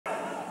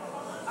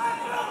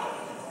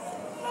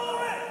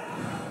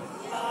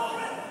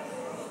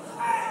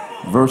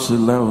Verse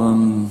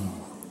 11,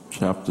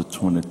 chapter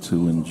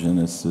 22 in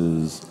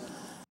Genesis.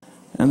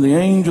 And the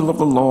angel of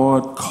the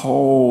Lord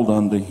called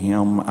unto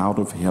him out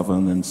of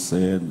heaven and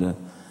said,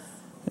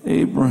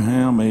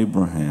 Abraham,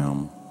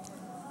 Abraham.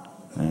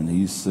 And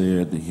he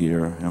said,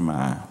 Here am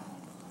I.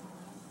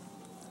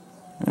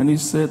 And he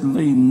said,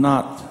 Lay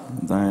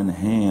not thine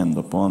hand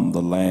upon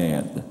the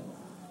lad,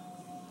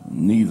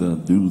 neither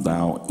do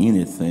thou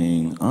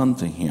anything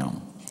unto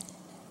him.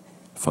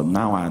 For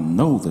now I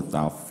know that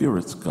thou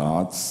fearest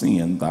God,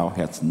 seeing thou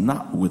hast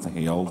not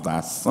withheld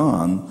thy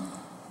son,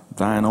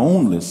 thine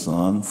only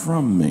son,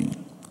 from me.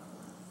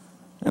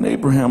 And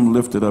Abraham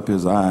lifted up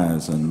his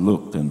eyes and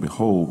looked, and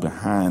behold,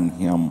 behind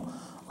him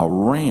a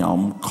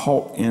ram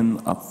caught in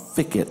a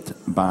thicket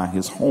by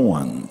his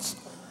horns.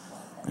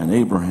 And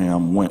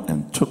Abraham went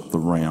and took the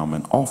ram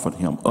and offered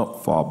him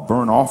up for a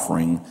burnt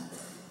offering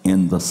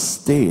in the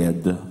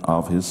stead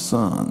of his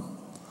son.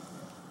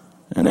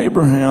 And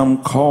Abraham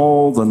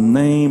called the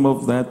name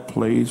of that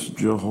place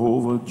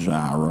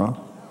Jehovah-Jireh,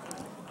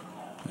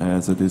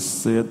 as it is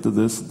said to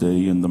this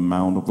day, in the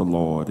mount of the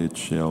Lord it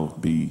shall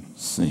be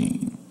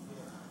seen.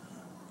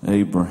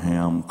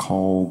 Abraham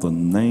called the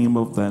name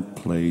of that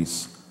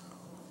place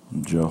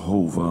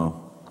Jehovah-Jireh.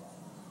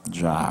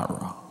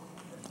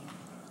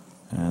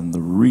 And the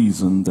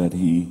reason that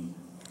he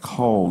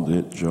called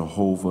it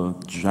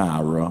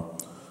Jehovah-Jireh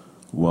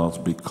was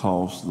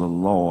because the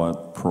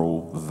Lord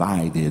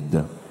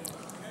provided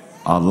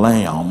a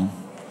lamb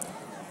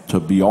to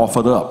be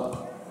offered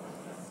up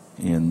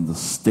in the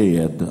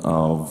stead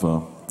of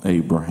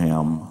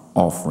Abraham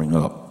offering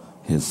up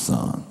his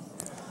son.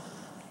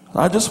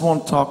 I just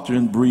want to talk to you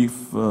in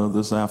brief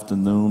this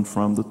afternoon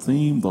from the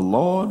theme, the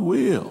Lord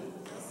will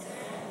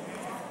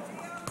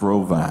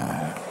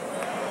provide.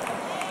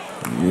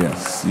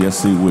 Yes,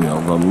 yes, he will.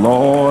 The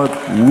Lord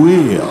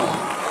will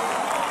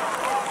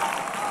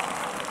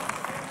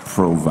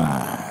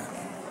provide.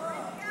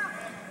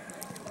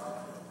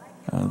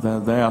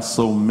 There are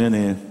so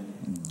many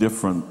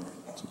different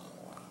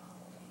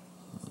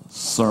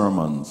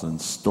sermons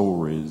and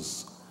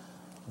stories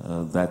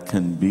that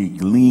can be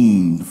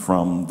gleaned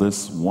from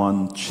this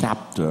one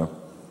chapter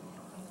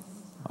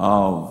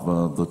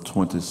of the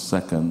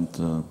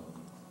 22nd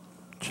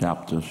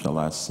chapter, shall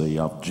I say,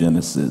 of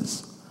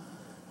Genesis.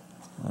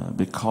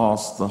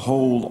 Because the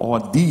whole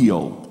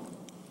ordeal,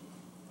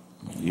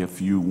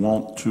 if you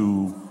want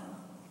to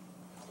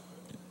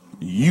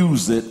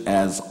use it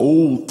as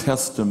Old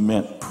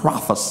Testament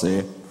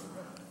prophecy,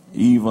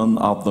 even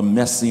of the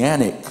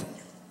messianic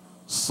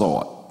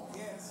sort,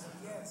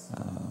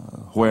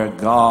 where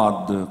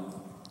God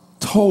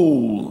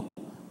told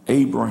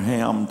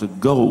Abraham to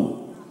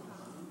go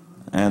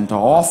and to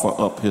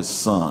offer up his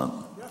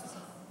son.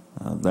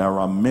 There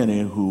are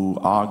many who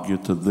argue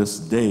to this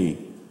day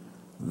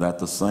that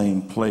the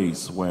same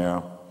place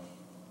where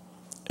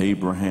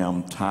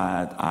Abraham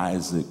tied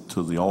Isaac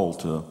to the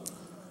altar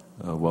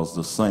was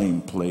the same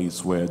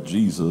place where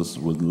Jesus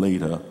would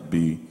later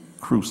be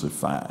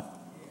crucified.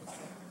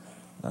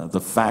 The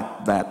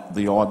fact that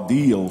the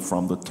ordeal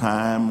from the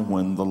time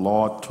when the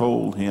Lord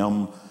told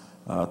him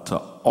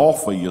to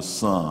offer your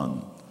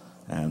son,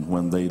 and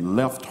when they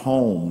left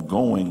home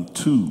going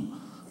to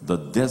the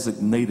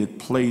designated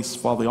place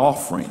for the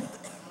offering,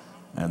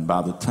 and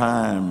by the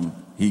time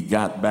he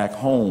got back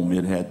home,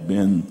 it had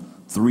been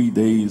 3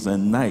 days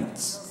and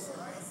nights.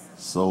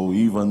 So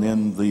even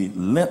in the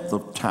length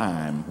of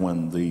time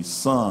when the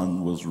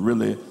son was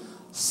really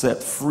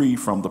set free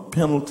from the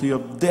penalty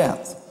of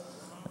death,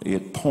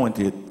 it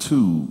pointed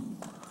to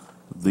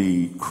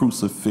the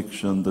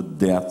crucifixion, the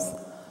death,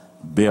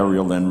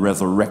 burial, and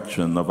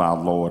resurrection of our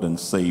Lord and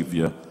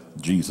Savior,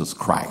 Jesus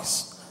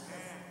Christ.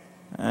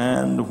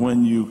 And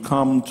when you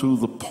come to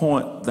the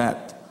point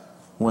that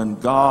when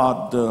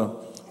God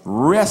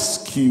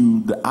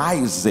rescued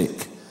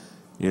Isaac,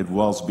 it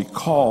was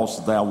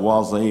because there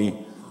was a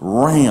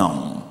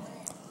ram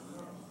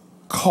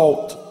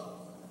caught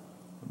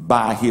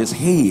by his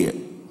head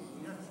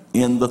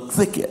in the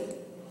thicket.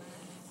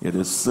 It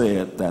is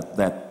said that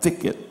that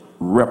thicket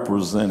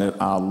represented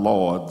our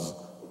Lord's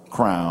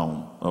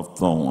crown of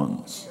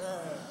thorns,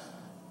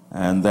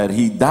 and that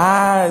he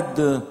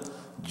died,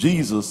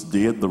 Jesus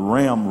did, the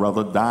ram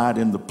rather died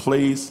in the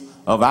place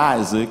of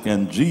Isaac,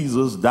 and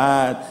Jesus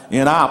died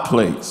in our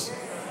place.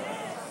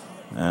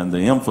 And to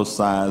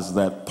emphasize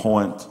that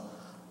point,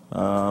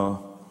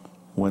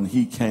 when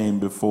he came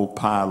before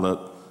Pilate,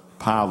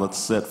 Pilate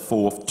set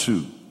forth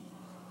two.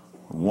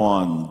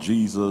 One,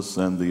 Jesus,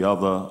 and the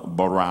other,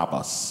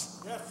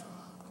 Barabbas.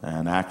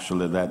 And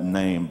actually that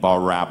name,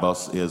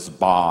 Barabbas, is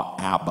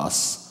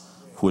Bar-Abbas,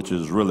 which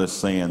is really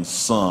saying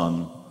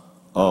son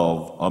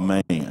of a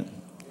man.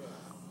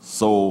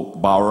 So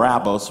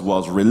Barabbas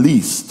was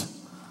released,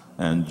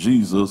 and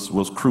Jesus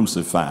was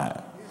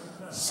crucified.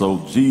 So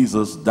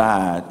Jesus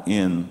died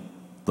in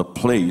the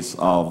place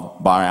of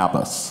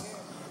Barabbas.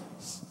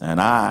 And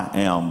I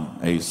am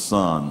a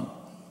son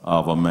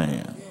of a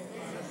man.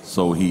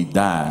 So he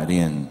died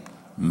in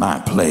my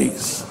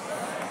place.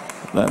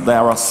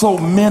 There are so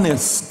many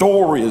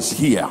stories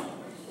here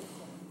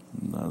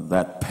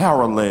that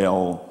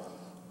parallel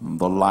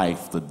the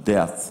life, the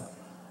death,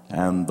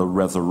 and the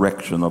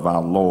resurrection of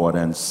our Lord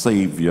and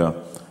Savior,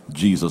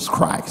 Jesus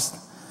Christ.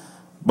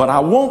 But I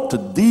want to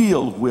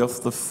deal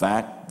with the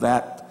fact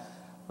that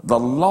the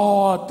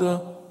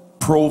Lord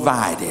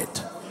provided,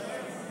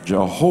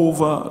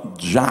 Jehovah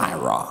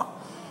Jireh,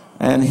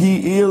 and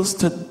he is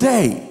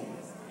today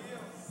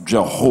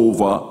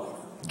Jehovah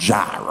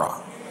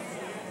Jireh.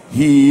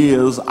 He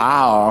is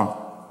our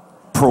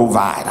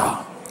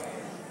provider,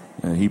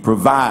 and he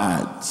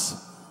provides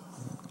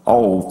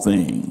all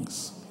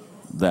things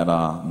that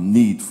are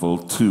needful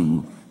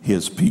to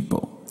his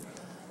people.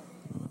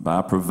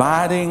 By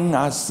providing,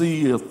 I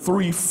see a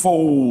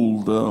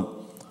threefold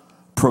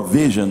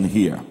provision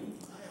here.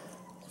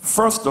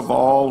 First of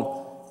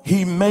all,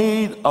 he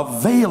made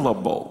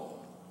available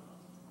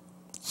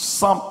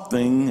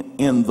something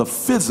in the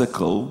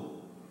physical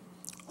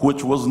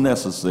which was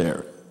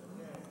necessary.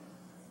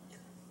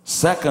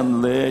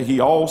 Secondly, he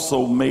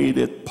also made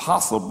it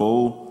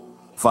possible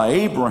for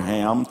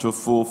Abraham to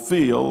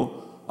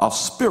fulfill a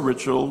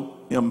spiritual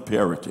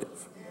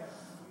imperative.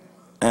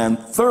 And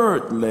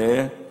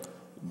thirdly,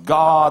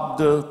 God,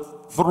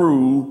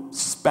 through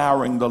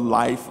sparing the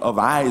life of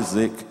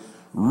Isaac,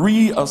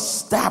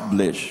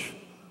 reestablished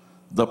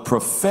the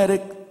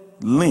prophetic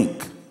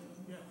link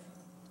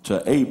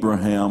to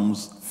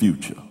Abraham's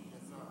future.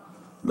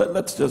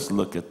 Let's just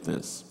look at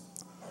this.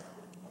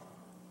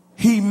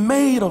 He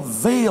made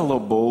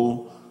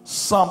available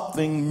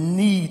something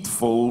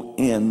needful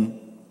in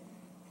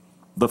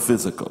the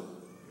physical.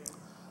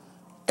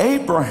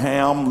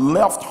 Abraham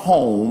left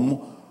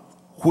home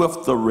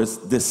with the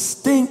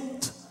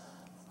distinct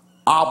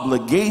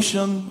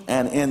obligation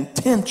and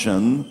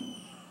intention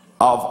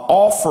of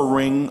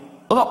offering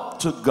up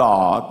to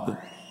God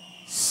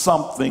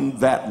something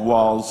that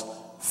was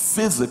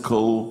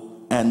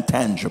physical and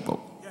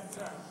tangible.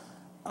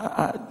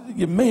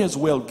 You may as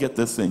well get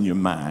this in your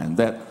mind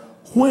that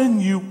when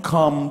you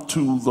come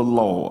to the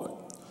Lord,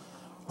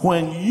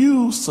 when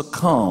you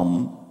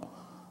succumb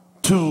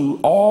to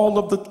all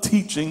of the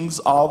teachings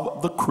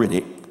of the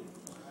critic,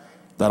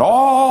 that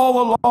all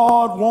the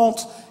Lord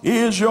wants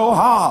is your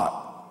heart,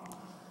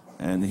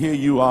 and here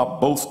you are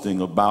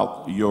boasting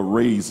about your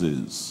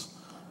raises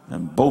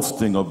and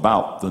boasting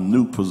about the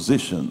new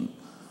position,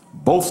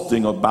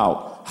 boasting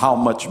about how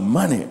much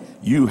money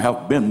you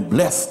have been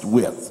blessed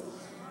with,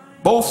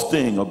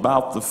 boasting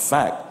about the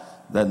fact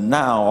that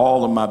now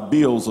all of my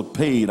bills are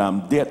paid,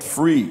 I'm debt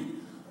free,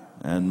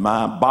 and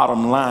my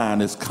bottom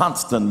line is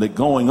constantly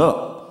going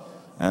up,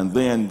 and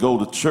then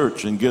go to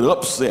church and get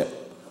upset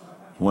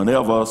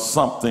whenever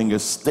something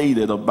is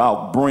stated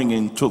about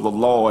bringing to the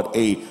Lord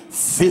a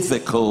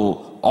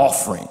physical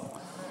offering.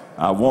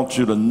 I want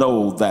you to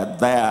know that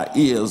there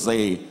is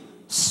a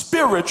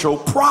spiritual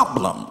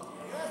problem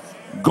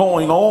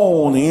going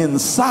on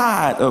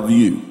inside of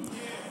you.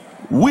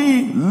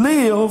 We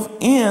live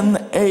in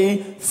a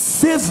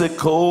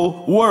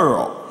physical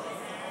world.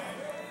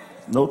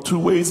 No two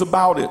ways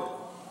about it.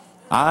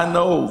 I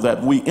know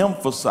that we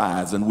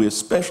emphasize, and we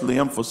especially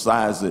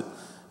emphasize it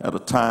at a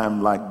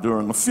time like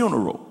during a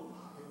funeral.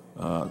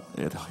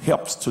 It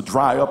helps to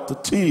dry up the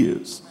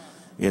tears.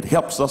 It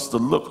helps us to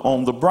look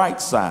on the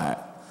bright side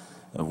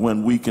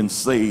when we can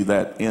say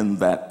that in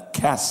that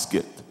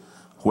casket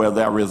where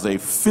there is a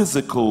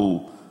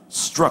physical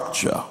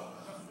structure,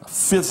 a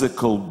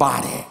physical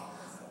body,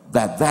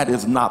 that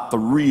is not the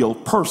real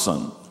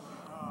person.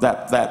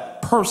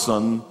 That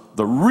person,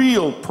 the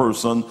real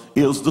person,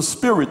 is the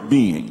spirit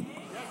being.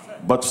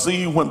 But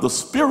see, when the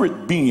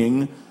spirit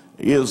being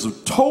is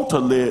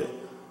totally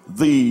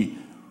the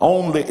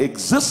only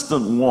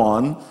existent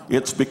one,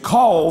 it's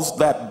because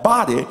that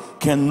body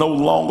can no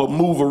longer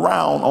move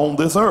around on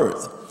this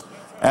earth.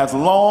 As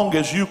long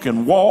as you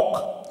can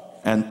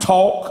walk and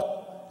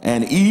talk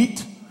and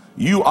eat,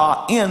 you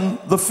are in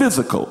the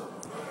physical.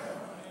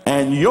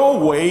 And your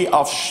way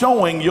of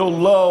showing your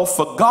love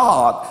for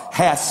God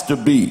has to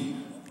be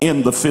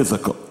in the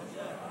physical.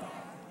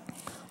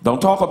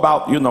 Don't talk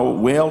about,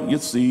 well, you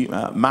see,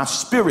 my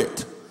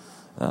spirit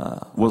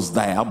was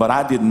there, but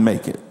I didn't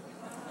make it.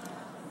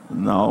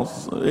 No,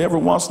 every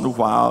once in a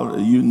while,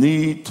 you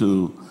need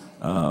to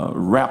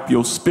wrap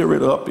your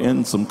spirit up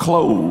in some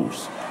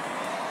clothes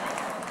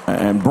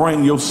and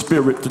bring your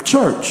spirit to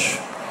church.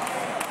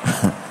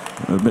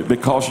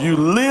 Because you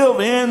live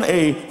in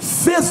a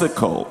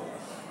physical,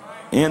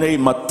 in a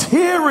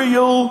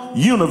material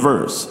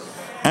universe.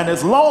 And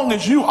as long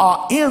as you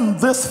are in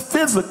this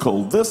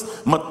physical,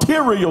 this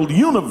material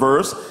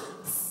universe,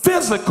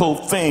 physical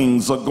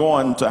things are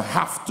going to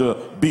have to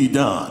be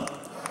done.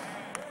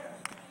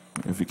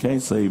 If you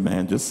can't say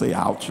amen, just say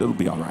ouch, it'll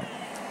be all right.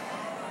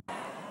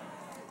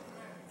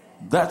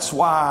 That's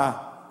why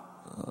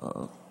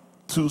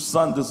 2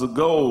 Sundays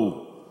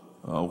ago,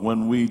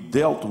 when we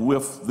dealt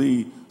with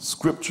the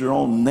scripture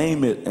on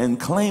name it and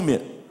claim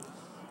it,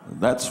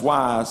 that's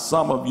why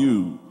some of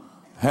you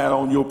had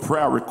on your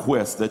prayer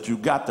request that you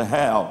got to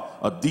have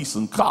a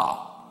decent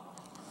car,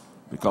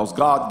 because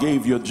God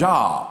gave you a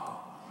job,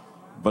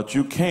 But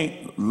you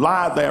can't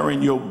lie there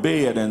in your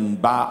bed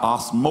and by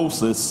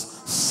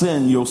osmosis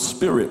send your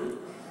spirit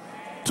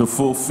to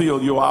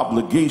fulfill your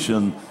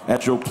obligation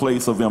at your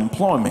place of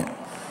employment.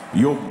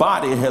 Your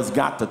body has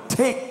got to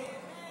take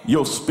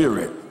your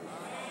spirit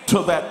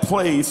to that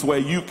place where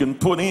you can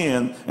put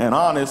in an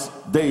honest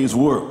day's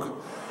work.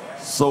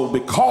 So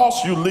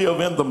because you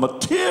live in the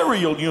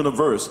material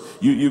universe,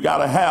 you got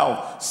to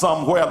have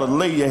somewhere to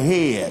lay your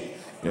head.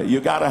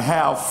 You got to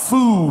have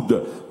food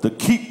to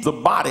keep the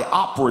body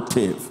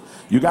operative.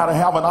 You got to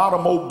have an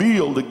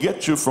automobile to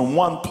get you from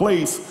one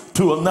place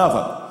to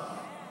another.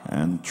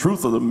 And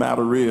truth of the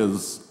matter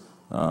is,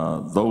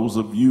 those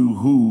of you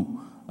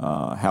who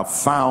have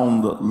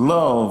found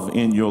love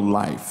in your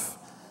life,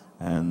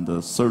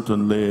 and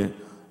certainly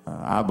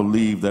I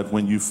believe that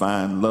when you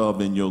find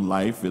love in your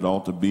life, it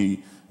ought to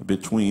be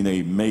between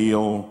a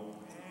male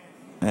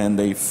and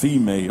a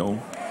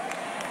female.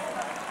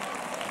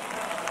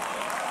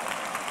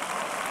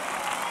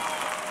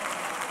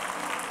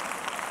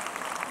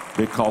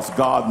 Because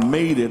God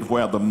made it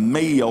where the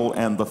male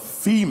and the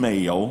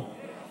female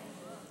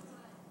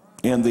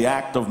in the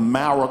act of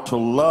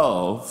marital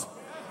love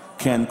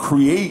can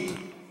create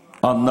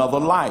another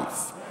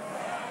life.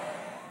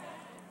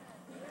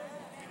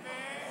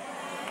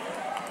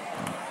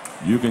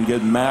 You can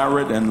get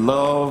married and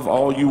love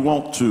all you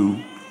want to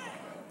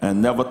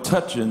and never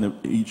touching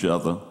each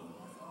other,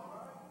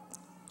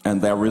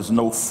 and there is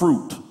no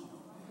fruit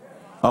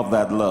of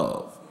that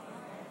love.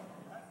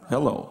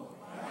 Hello.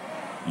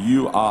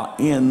 You are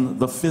in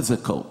the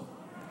physical,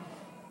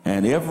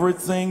 and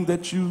everything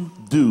that you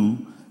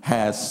do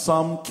has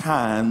some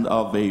kind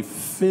of a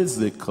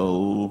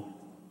physical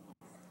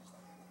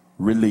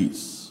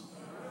release.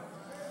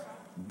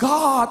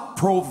 God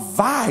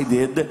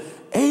provided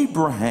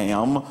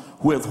Abraham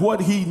with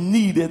what he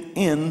needed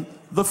in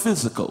the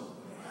physical.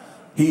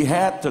 He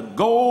had to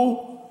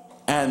go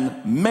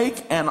and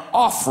make an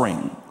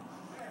offering.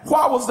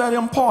 Why was that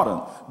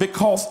important?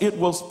 Because it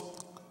was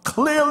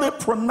clearly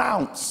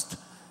pronounced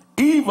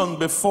even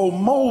before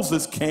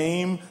Moses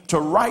came to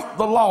write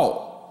the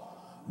law,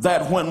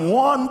 that when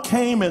one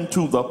came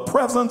into the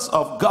presence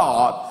of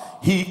God,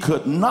 he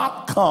could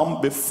not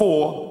come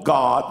before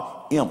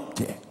God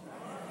empty.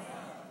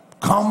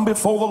 Come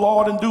before the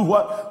Lord and do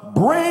what?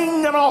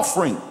 Bring an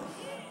offering.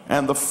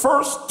 And the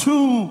first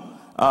two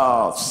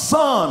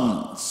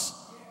sons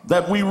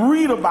that we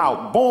read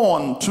about,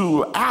 born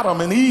to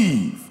Adam and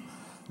Eve,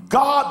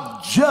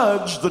 God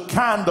judged the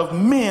kind of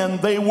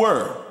men they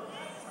were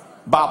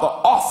by the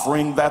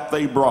offering that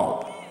they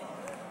brought.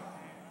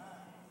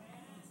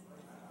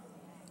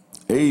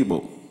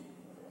 Abel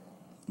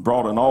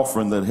brought an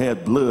offering that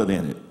had blood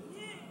in it,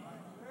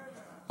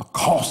 a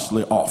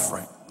costly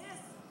offering.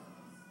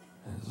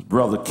 His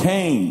brother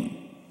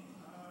Cain,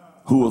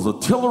 who was a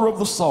tiller of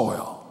the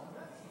soil,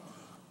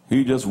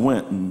 he just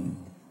went and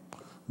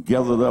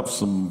gathered up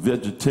some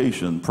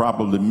vegetation,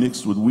 probably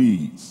mixed with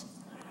weeds,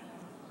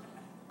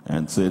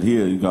 and said,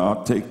 "Here,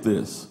 God, take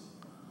this."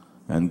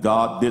 And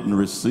God didn't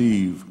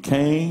receive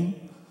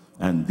Cain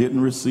and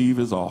didn't receive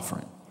his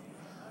offering.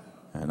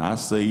 And I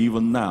say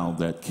even now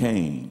that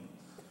Cain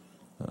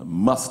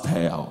must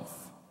have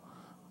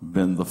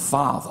been the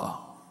father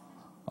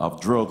of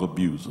drug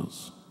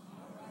abusers.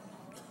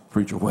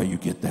 Preacher, where you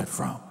get that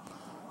from?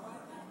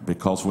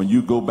 Because when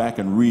you go back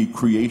and read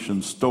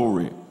creation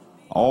story,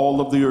 all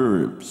of the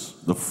herbs,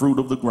 the fruit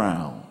of the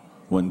ground,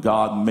 when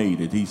God made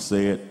it, he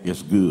said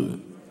it's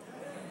good.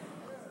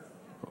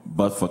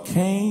 But for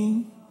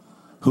Cain,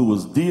 who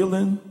was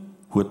dealing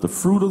with the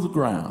fruit of the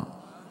ground,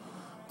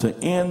 to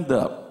end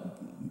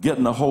up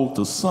getting a hold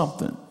of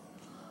something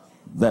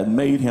that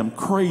made him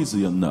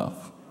crazy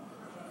enough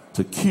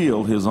to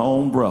kill his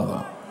own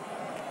brother,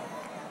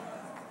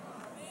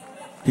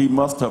 he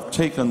must have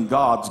taken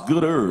God's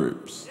good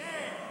herbs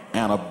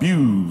and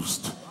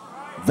abused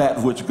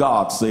that which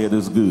God said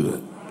is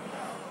good.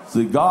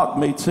 See, God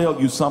may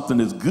tell you something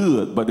is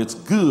good, but it's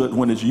good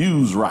when it's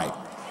used right.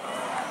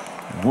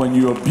 When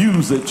you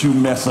abuse it, you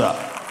mess up.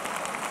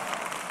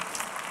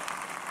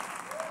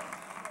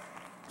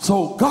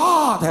 So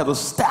God had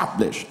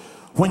established,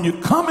 when you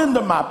come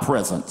into my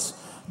presence,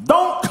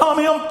 don't come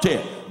empty,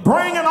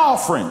 bring an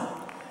offering.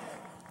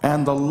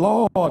 And the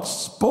Lord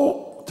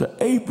spoke to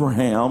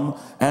Abraham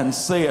and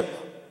said,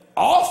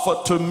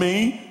 offer to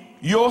me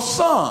your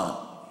son,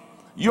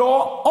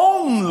 your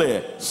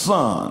only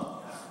son.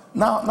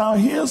 Now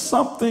here's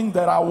something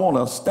that I want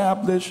to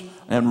establish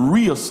and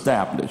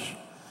reestablish.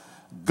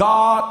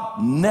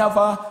 God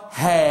never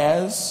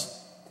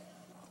has,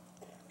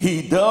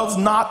 he does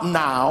not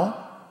now,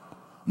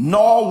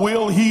 nor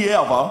will he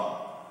ever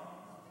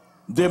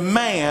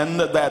demand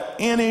that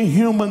any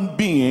human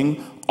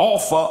being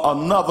offer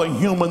another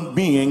human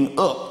being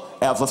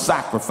up as a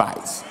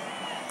sacrifice.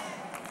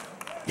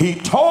 He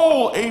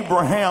told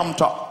Abraham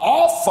to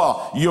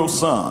offer your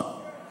son,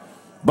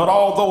 but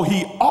although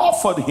he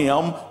offered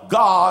him,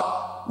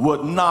 God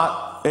would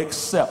not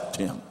accept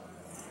him.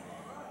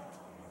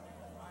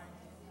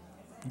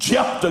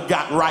 Jephthah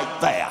got right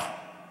there.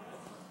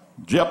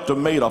 Jephthah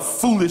made a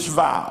foolish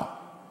vow.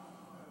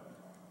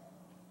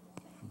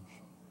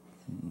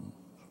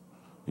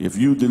 if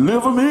you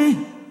deliver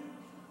me,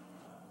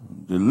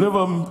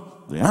 deliver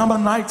the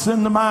Ammonites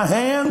into my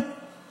hand,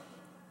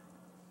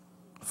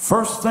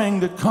 first thing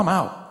that come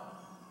out,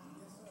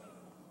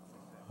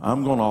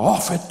 I'm going to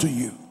offer it to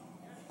you.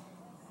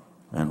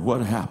 And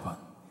what happened?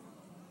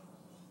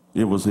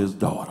 It was his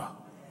daughter.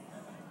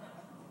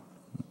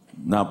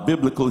 Now,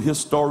 biblical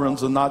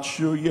historians are not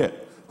sure yet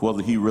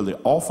whether he really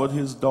offered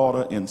his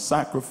daughter in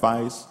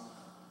sacrifice.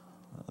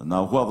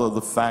 Now, whether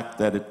the fact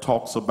that it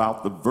talks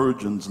about the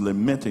virgins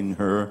lamenting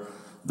her,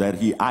 that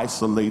he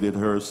isolated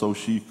her so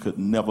she could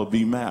never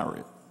be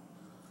married.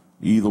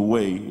 Either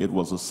way, it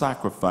was a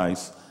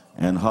sacrifice,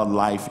 and her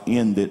life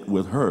ended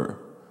with her.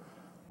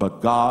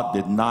 But God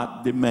did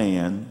not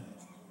demand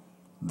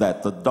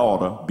that the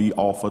daughter be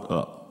offered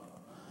up.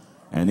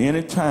 And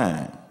any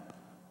time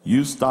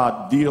you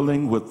start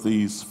dealing with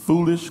these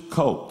foolish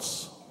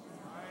cults,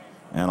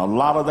 and a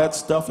lot of that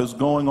stuff is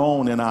going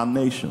on in our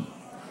nation,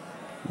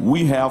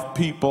 we have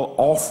people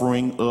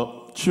offering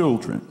up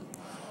children.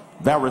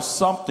 There is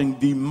something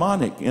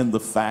demonic in the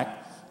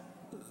fact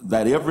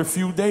that every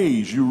few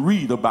days you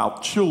read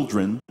about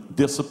children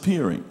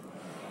disappearing,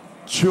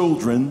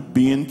 children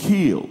being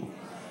killed.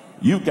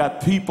 You've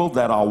got people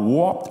that are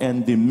warped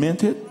and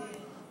demented,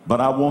 but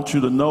I want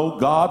you to know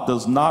God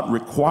does not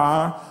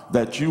require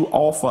that you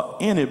offer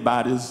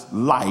anybody's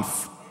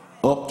life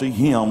up to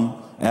him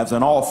as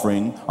an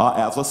offering or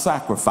as a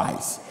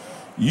sacrifice.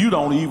 You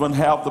don't even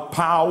have the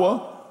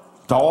power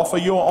to offer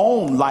your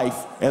own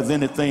life as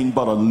anything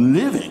but a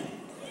living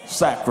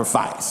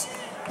sacrifice.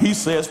 He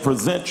says,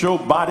 present your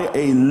body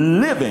a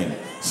living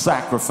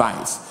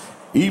sacrifice.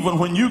 Even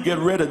when you get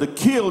ready to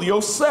kill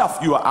yourself,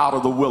 you are out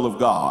of the will of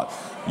God.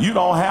 You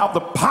don't have the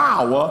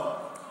power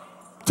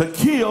to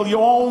kill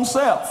your own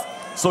self.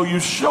 So you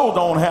sure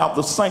don't have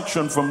the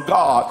sanction from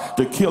God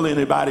to kill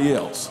anybody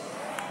else.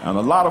 And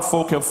a lot of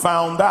folk have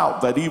found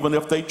out that even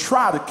if they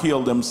try to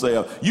kill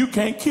themselves, you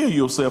can't kill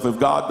yourself if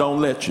God don't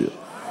let you.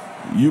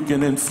 You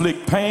can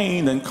inflict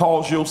pain and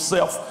cause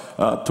yourself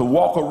to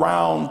walk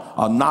around,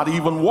 not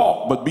even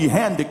walk, but be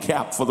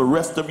handicapped for the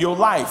rest of your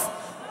life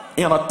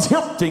in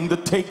attempting to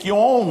take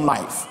your own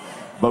life.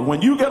 But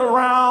when you get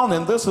around,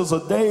 and this is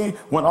a day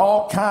when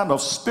all kind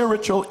of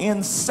spiritual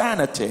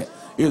insanity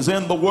is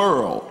in the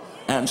world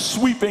and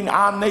sweeping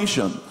our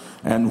nation,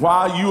 and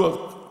while you are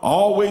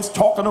always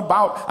talking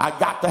about, I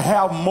got to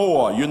have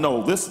more, you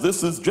know,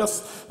 this is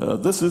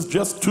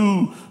just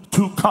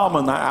too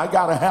common. I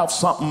got to have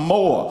something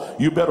more.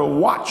 You better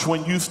watch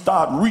when you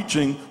start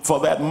reaching for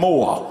that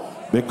more,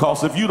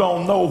 because if you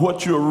don't know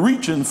what you're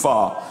reaching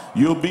for,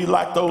 you'll be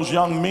like those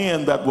young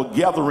men that were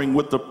gathering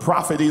with the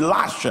prophet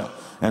Elisha,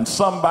 and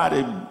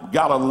somebody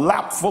got a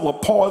lap full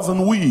of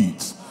poison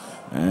weeds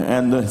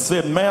and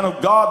said, man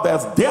of God,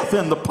 there's death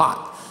in the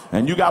pot.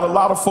 And you got a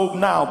lot of folk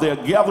now, they're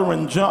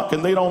gathering junk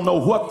and they don't know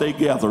what they're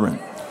gathering,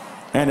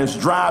 and it's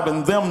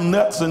driving them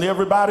nuts and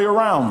everybody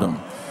around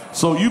them.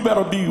 So you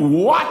better be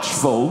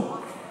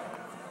watchful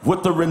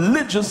with the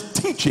religious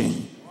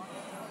teaching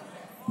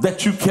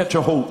that you catch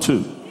a hold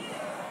to,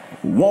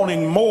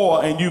 wanting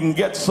more, and you can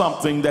get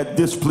something that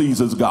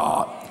displeases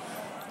God.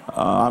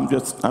 I'm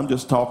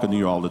just talking to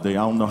you all today.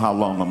 I don't know how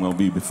long I'm going to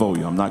be before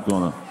you. I'm not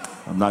going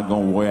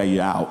to wear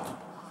you out,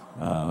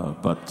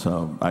 but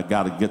I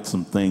got to get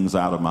some things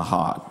out of my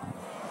heart.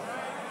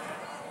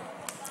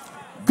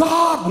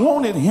 God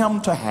wanted him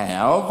to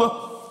have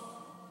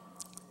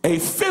a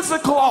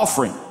physical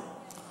offering.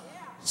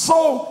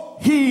 So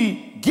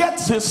he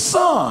gets his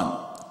son,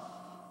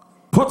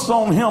 puts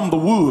on him the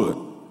wood.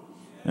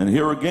 And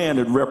here again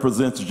it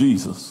represents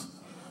Jesus,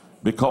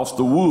 because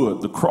the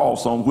wood, the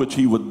cross on which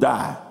he would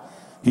die,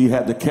 he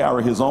had to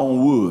carry his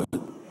own wood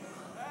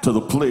to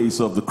the place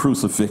of the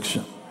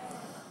crucifixion.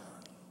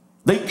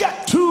 They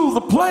get to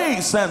the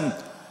place, and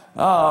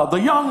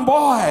the young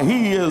boy,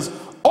 he is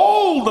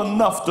old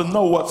enough to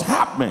know what's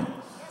happening.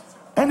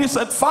 And he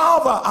said,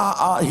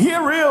 Father,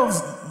 here is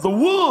the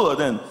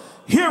wood and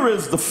here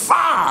is the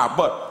fire,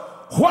 but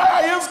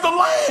where is the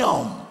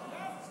lamb?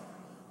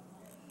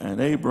 And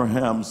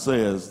Abraham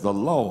says, the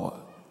Lord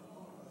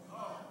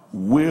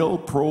will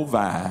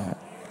provide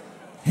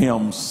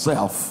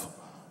himself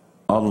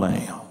a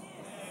lamb.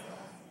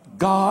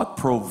 God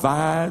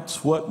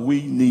provides what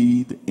we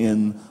need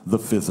in the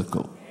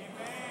physical.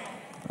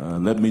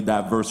 Let me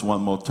digress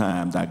one more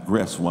time.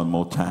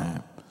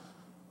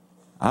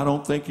 I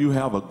don't think you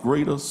have a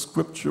greater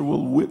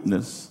scriptural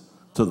witness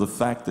to the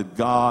fact that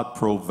God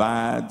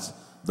provides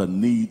the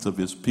needs of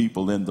his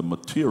people in the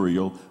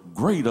material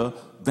greater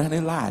than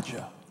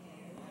Elijah.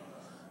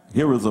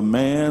 Here is a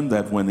man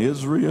that when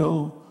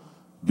Israel,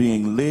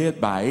 being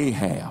led by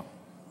Ahab,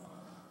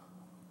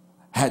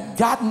 had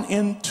gotten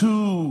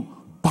into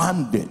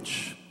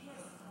bondage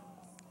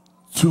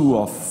to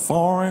a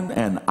foreign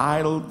and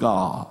idol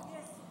god,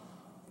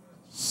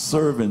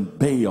 serving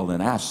Baal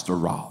and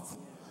Ashtaroth.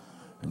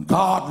 And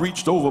God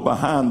reached over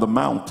behind the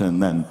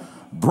mountain and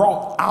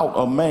brought out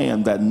a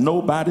man that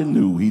nobody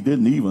knew. He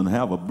didn't even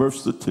have a birth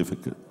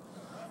certificate.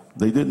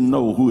 They didn't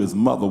know who his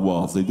mother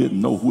was. They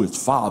didn't know who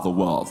his father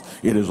was.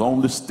 It is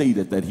only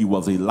stated that he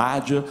was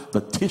Elijah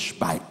the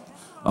Tishbite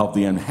of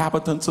the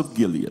inhabitants of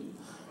Gilead.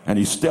 And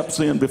he steps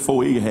in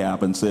before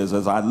Ahab and says,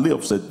 as I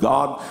live, said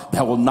God,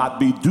 there will not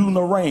be dew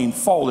nor rain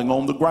falling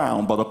on the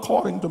ground, but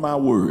according to my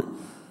word.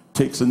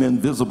 Takes an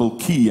invisible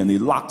key and he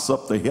locks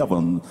up the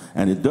heaven,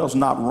 and it does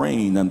not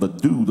rain and the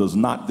dew does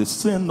not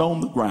descend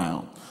on the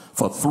ground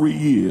for 3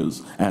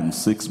 years and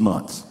 6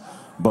 months.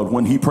 But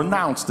when he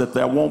pronounced that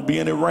there won't be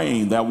any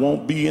rain, there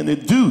won't be any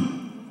dew,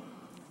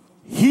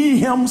 he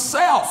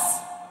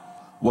himself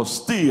was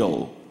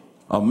still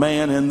a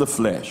man in the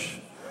flesh.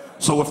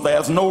 So if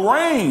there's no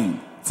rain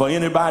for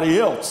anybody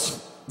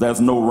else, there's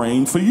no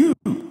rain for you.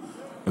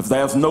 If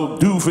there's no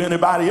dew for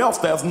anybody else,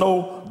 there's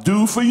no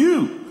dew for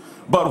you.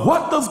 But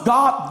what does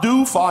God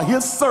do for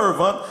his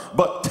servant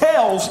but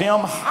tells him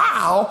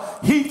how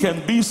he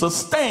can be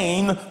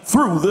sustained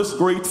through this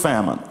great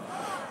famine?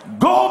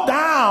 Go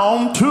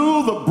down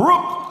to the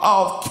brook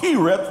of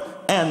Kerith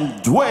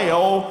and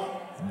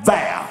dwell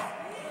there.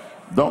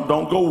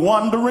 Don't go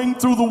wandering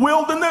through the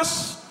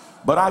wilderness,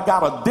 but I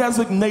got a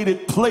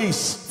designated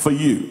place for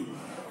you.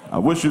 I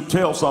wish you'd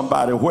tell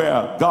somebody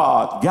where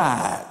God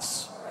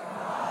guides,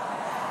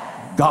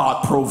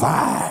 God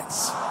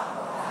provides.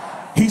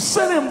 He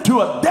sent him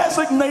to a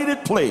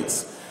designated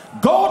place.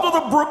 Go to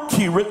the brook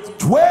Kerith,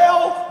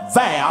 dwell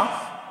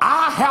there.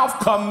 I have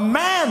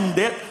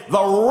commanded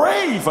the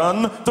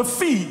raven to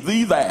feed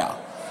thee there.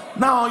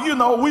 Now, you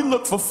know, we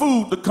look for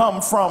food to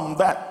come from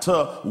that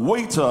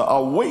waiter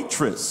or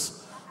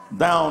waitress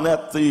down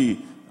at the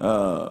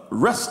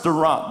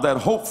restaurant that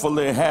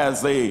hopefully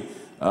has a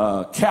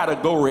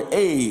category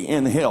A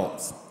in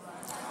health.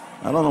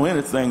 I don't know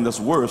anything that's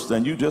worse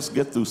than you just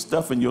get through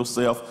stuffing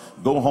yourself,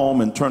 go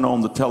home and turn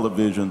on the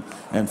television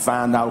and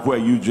find out where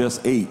you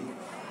just ate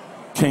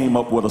came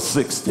up with a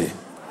 60.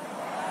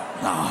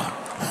 Nah.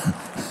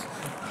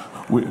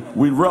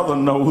 We'd rather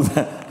know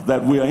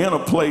that we are in a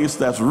place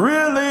that's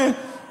really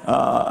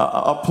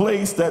a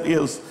place that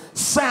is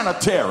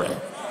sanitary.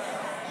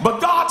 But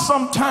God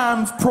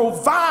sometimes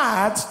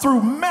provides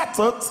through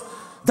methods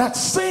that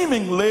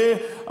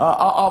seemingly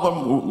are the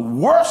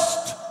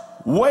worst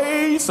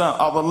ways,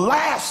 or the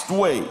last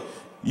way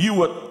you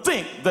would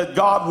think that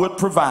God would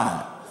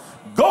provide.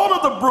 Go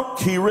to the brook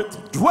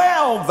Kerith,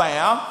 dwell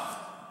there.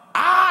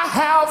 I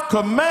have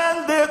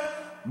commanded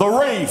the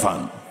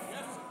raven.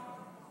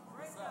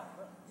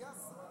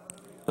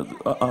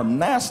 A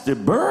nasty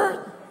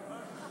bird,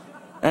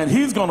 and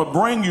he's going to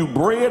bring you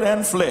bread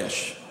and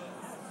flesh.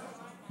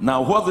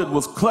 Now, whether it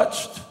was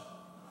clutched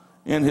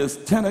in his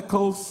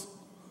tentacles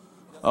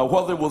or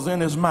whether it was in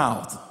his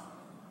mouth,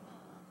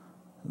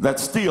 that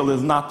still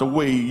is not the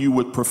way you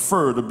would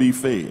prefer to be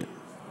fed.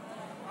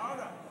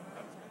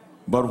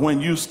 But when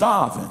you're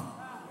starving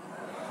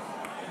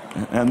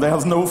and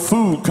there's no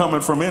food coming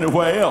from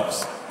anywhere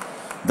else,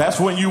 that's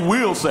when you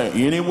will say,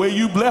 any way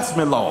you bless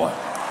me, Lord,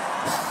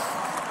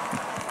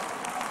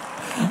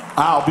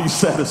 I'll be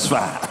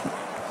satisfied.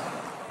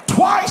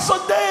 Twice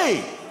a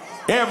day,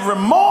 every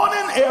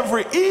morning,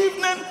 every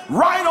evening,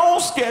 right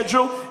on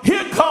schedule,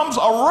 here comes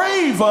a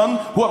raven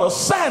with a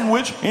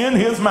sandwich in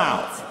his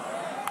mouth.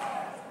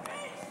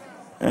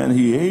 And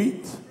he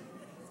ate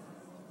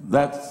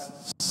that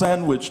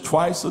sandwich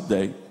twice a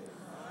day,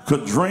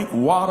 could drink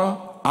water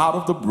out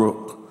of the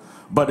brook.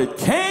 But it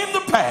came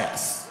to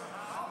pass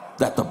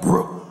that the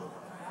brook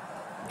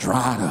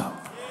dried up.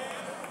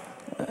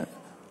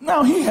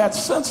 Now, he had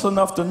sense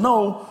enough to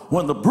know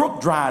when the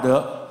brook dried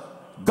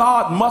up,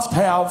 God must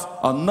have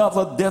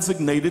another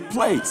designated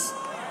place.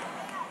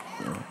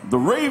 The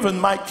raven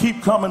might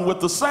keep coming with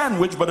the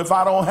sandwich, but if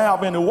I don't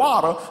have any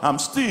water, I'm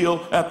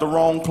still at the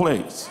wrong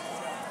place.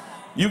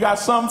 You got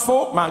some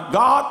folk, my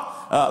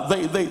God,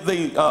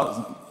 they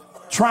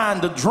trying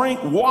to drink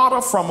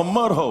water from a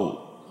mud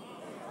hole.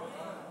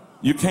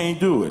 You can't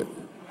do it.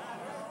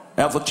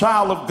 As a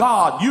child of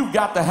God, you've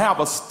got to have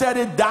a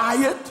steady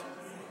diet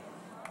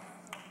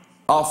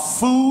of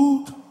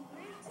food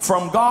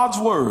from God's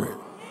word.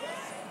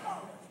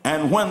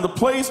 And when the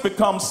place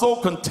becomes so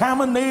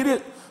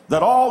contaminated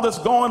that all that's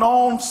going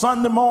on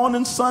Sunday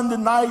morning, Sunday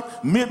night,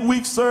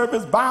 midweek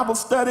service, Bible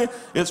study,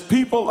 is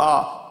people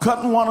are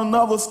cutting one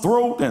another's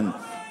throat and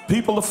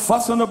people are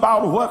fussing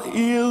about what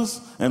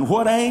is and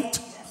what ain't,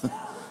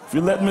 if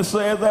you let me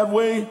say it that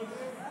way,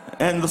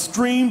 and the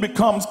stream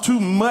becomes too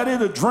muddy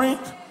to drink,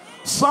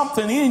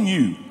 something in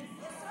you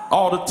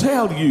ought to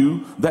tell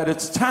you that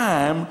it's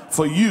time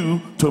for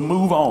you to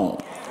move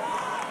on.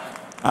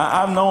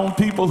 I've known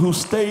people who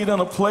stayed in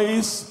a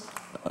place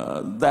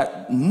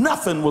that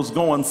nothing was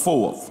going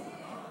forth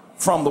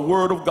from the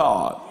word of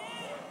God,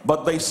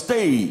 but they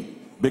stayed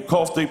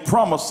because they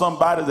promised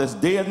somebody that's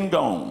dead and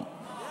gone.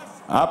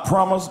 I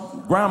promised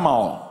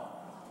grandma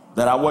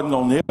that I wasn't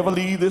going to ever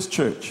leave this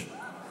church,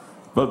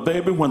 but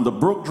baby, when the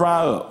brook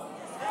dry up,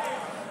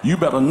 you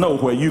better know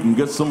where you can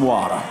get some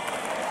water.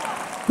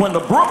 When the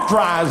brook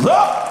dries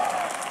up,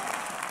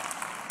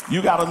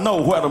 you got to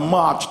know where to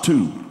march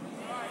to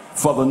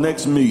for the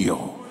next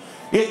meal.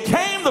 It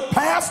came to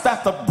pass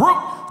that the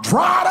brook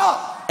dried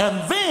up.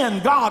 And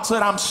then God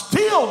said, I'm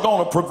still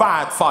going to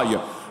provide for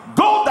you.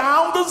 Go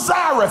down to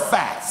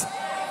Zarephath,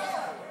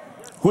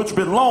 which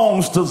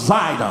belongs to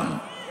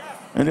Zidon.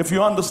 And if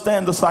you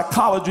understand the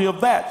psychology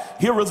of that,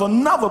 here is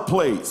another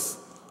place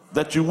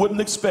that you wouldn't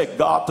expect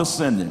God to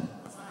send him.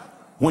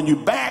 When you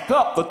back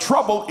up, the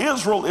trouble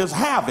Israel is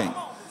having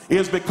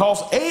is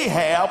because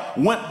Ahab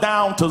went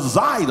down to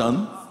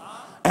Zidon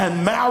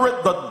and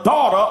married the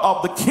daughter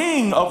of the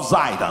king of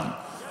Zidon,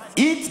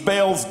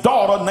 Ethbaal's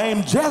daughter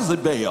named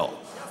Jezebel,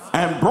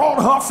 and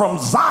brought her from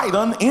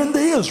Zidon into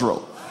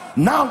Israel.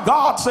 Now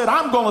God said,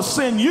 I'm going to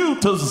send you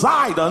to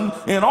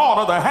Zidon in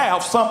order to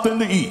have something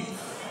to eat.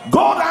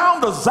 Go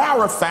down to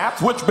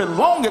Zarephath, which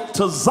belongeth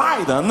to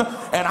Zidon,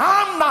 and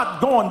I'm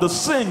not going to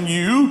send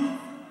you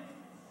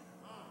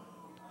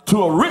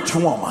to a rich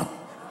woman.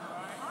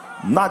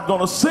 I'm not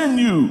going to send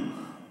you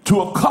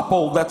to a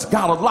couple that's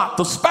got a lot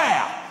to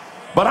spare,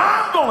 but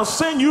I'm going to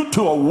send you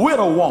to a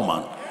widow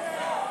woman,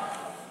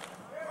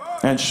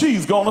 and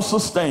she's going to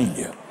sustain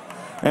you.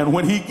 And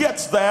when he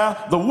gets there,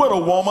 the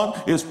widow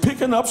woman is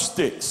picking up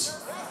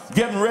sticks,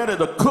 getting ready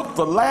to cook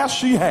the last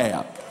she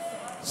had,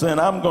 saying,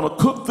 I'm going to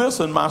cook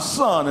this and my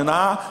son and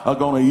I are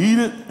going to eat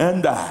it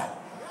and die.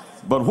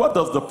 But what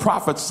does the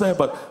prophet say?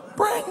 But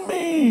bring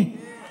me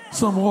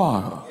some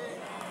water.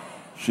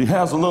 She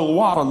has a little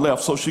water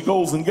left, so she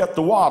goes and gets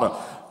the water.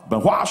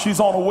 But while she's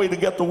on her way to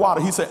get the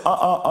water, he said,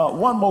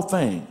 one more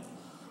thing.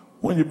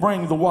 When you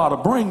bring the water,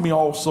 bring me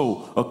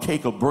also a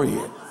cake of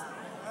bread.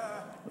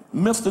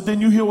 Mister,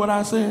 didn't you hear what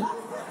I said?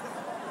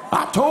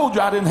 I told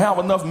you I didn't have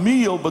enough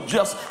meal but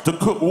just to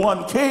cook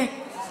one cake,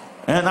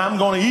 and I'm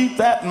going to eat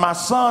that, and my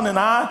son and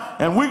I,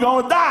 and we're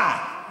going to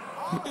die.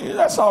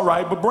 That's all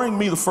right, but bring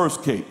me the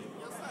first cake.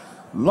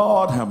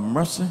 Lord have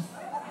mercy.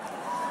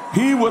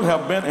 He would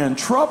have been in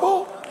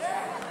trouble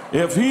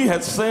if he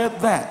had said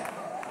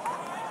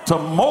that to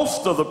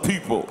most of the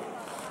people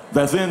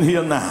that's in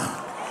here now.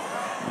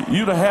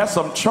 You'd have had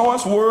some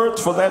choice words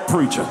for that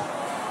preacher.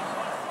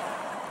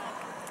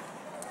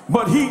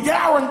 But he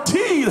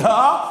guaranteed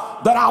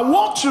her that I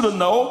want you to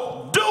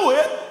know, do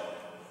it,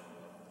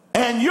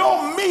 and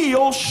your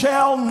meal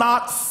shall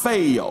not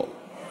fail.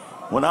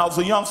 When I was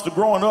a youngster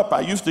growing up,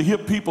 I used to hear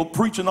people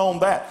preaching on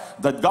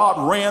that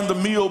God ran the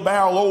meal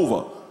barrel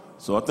over.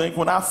 So I think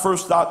when I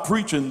first started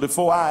preaching,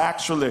 before I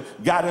actually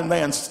got in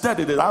there and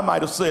studied it, I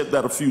might have said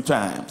that a few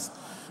times.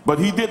 But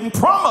he didn't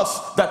promise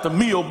that the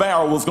meal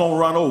barrel was going to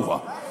run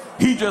over.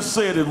 He just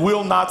said it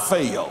will not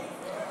fail.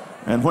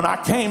 And when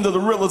I came to the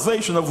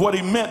realization of what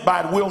he meant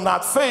by it will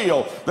not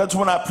fail, that's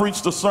when I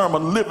preached the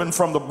sermon, Living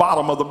from the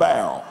Bottom of the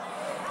Barrel.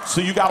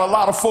 So you got a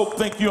lot of folk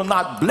think you're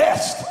not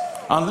blessed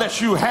unless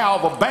you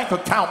have a bank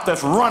account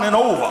that's running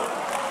over,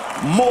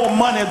 more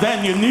money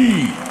than you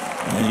need.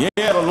 And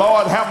yeah, the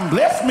Lord haven't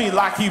blessed me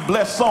like he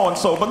blessed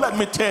so-and-so. But let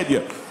me tell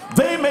you,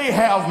 they may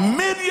have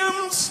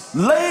millions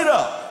laid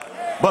up,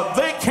 but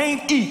they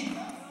can't eat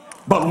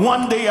but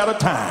one day at a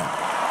time.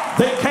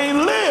 They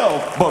can't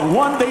live but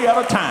one day at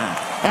a time.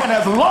 And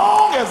as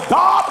long as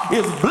God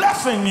is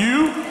blessing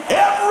you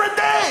every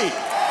day,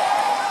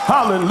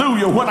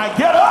 hallelujah, when I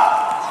get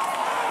up,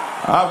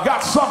 I've got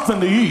something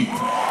to eat.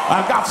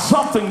 I've got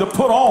something to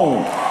put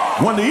on.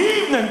 When the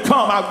evening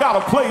comes, I've got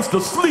a place to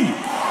sleep.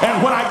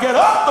 And when I get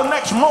up the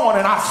next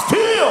morning, I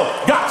still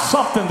got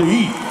something to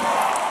eat.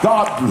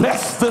 God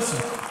bless this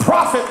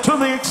prophet to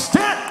the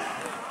extent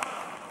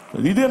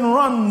that he didn't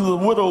run the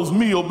widow's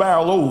meal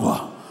barrel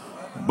over.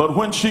 But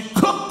when she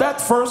cooked that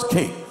first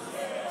cake,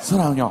 sit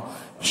down, y'all,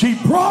 she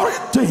brought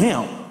it to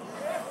him.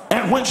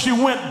 And when she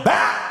went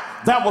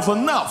back, that was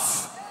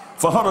enough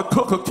for her to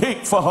cook a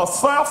cake for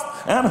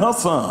herself and her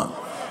son.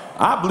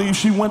 I believe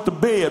she went to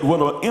bed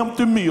with an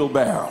empty meal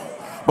barrel.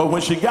 But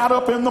when she got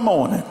up in the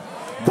morning,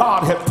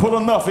 God had put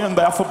enough in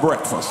there for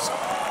breakfast.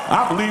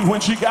 I believe when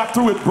she got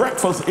through with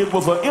breakfast, it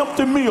was an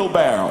empty meal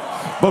barrel.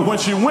 But when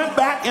she went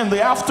back in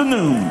the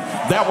afternoon,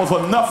 there was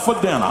enough for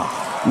dinner.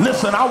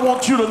 Listen, I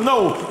want you to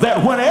know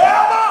that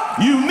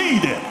whenever you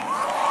need it,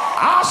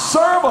 I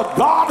serve a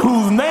God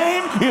whose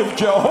name is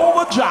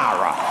Jehovah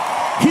Jireh.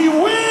 He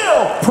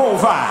will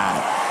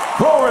provide.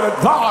 Glory to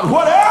God.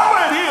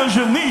 Whatever it is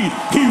you need,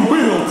 he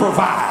will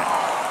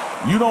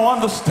provide. You don't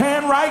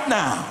understand right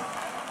now.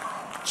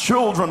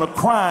 Children are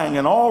crying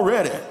and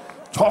already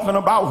talking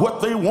about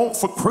what they want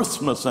for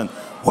Christmas and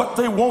what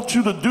they want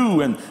you to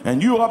do.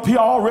 And you up here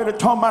already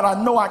talking about,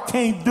 I know I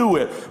can't do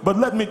it. But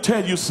let me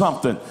tell you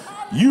something.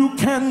 You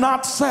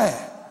cannot say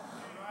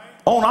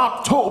on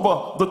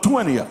October the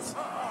 20th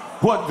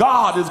what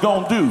God is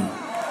going to do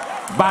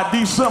by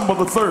December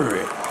the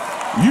 3rd.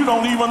 You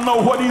don't even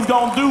know what he's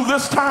going to do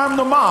this time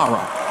tomorrow.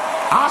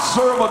 I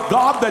serve a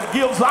God that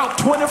gives out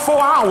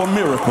 24-hour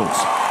miracles.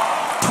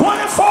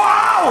 24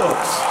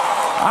 hours.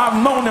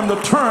 I've known him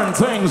to turn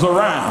things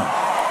around.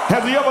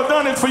 Has he ever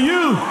done it for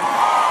you?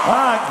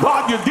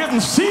 God, you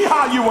didn't see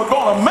how you were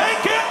going to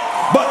make it,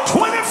 but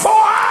 24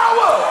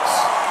 hours.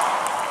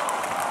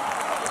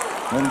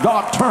 And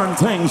God turned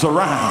things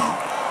around.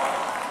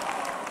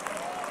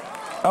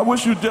 I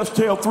wish you'd just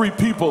tell 3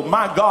 people,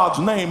 my God's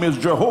name is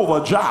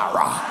Jehovah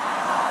Jireh.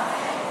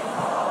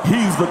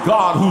 He's the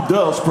God who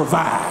does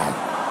provide.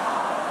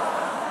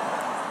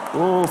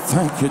 Oh,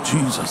 thank you,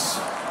 Jesus.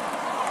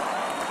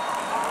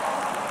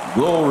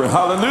 Glory,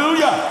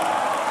 hallelujah.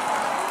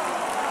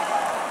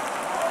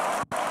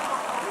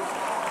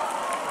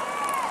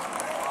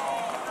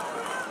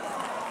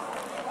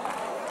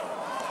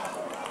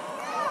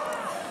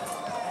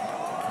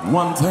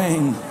 One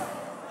thing,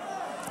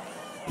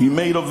 he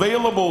made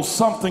available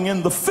something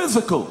in the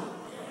physical,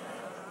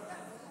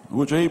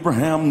 which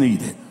Abraham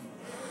needed.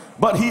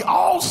 But he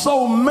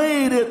also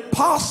made it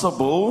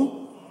possible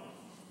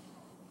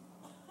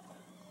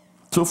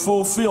to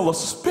fulfill a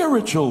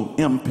spiritual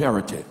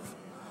imperative.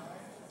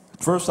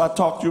 First, I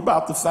talked to you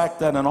about the fact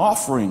that an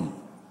offering,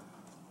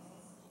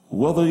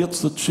 whether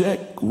it's a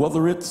check,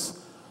 whether it's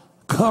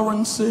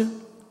currency,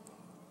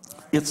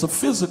 it's a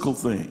physical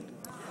thing.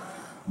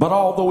 But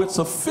although it's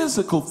a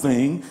physical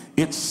thing,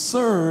 it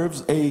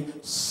serves a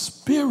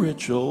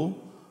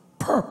spiritual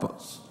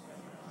purpose.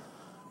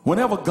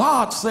 Whenever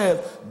God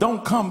said,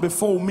 don't come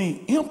before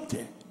me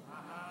empty,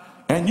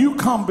 and you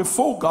come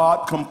before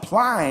God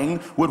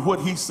complying with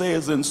what he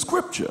says in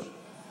Scripture,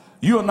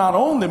 you're not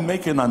only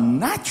making a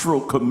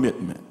natural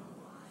commitment,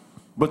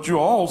 but you're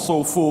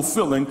also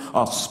fulfilling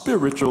a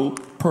spiritual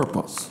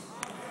purpose.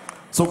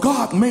 So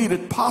God made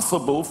it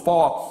possible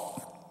for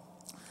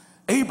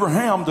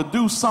Abraham to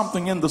do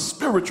something in the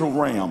spiritual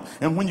realm.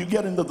 And when you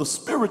get into the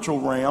spiritual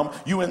realm,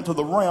 you enter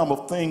the realm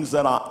of things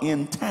that are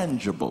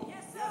intangible.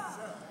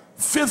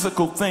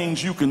 Physical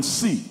things you can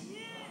see.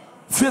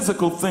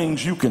 Physical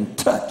things you can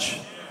touch.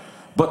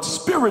 But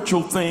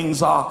spiritual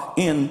things are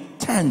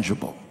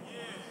intangible.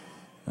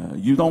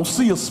 You don't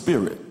see a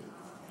spirit.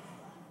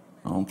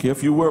 I don't care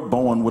if you were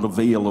born with a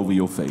veil over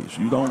your face.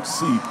 You don't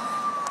see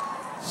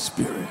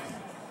spirit.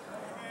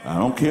 I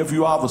don't care if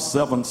you are the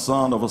seventh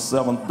son of a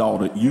seventh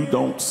daughter. You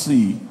don't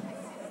see.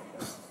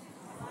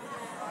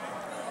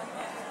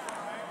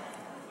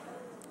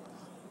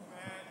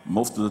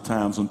 Most of the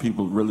times when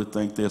people really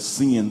think they're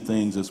seeing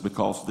things, it's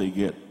because they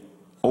get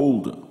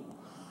older.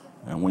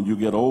 And when you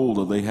get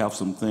older, they have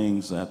some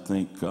things, I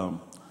think,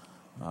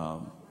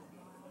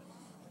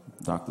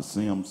 Dr.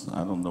 Sims,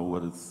 I don't know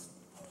what it's,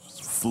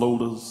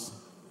 floaters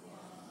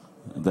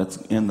that's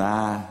in the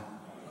eye.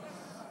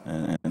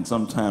 And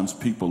sometimes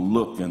people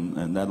look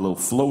and that little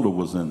floater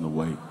was in the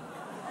way.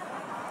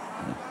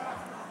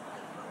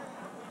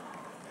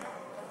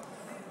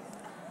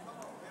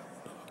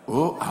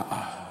 Oh,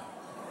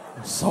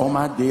 I saw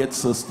my dead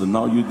sister.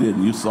 No, you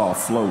didn't. You saw a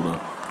floater.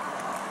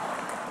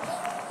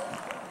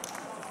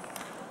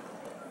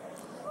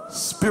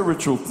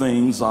 Spiritual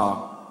things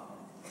are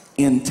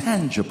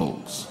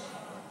intangibles.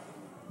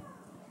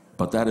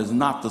 But that is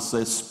not to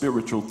say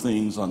spiritual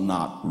things are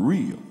not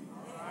real.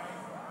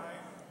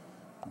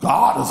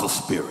 God is a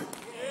spirit,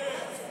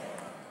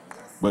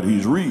 but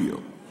he's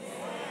real.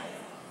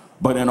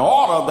 But in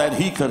order that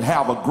he could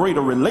have a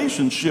greater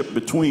relationship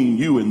between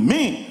you and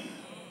me,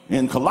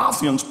 in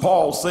Colossians,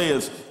 Paul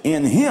says,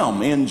 in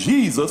him, in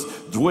Jesus,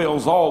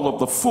 dwells all of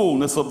the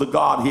fullness of the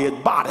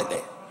Godhead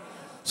bodily.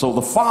 So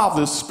the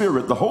Father is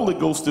spirit, the Holy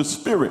Ghost is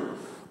spirit,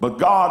 but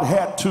God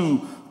had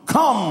to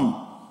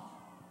come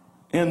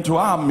into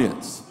our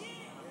midst.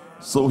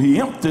 So he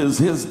empties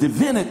his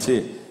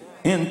divinity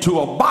into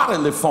a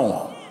bodily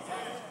form.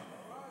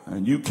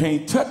 And you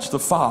can't touch the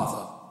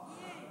Father.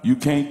 You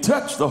can't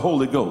touch the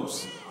Holy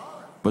Ghost.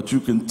 But you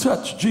can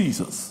touch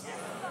Jesus.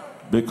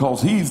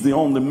 Because he's the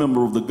only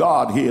member of the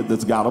Godhead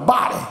that's got a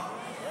body.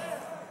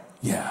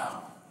 Yeah.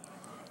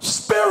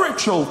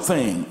 Spiritual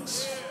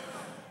things.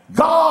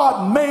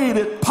 God made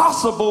it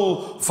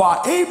possible for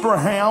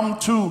Abraham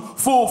to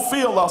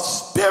fulfill a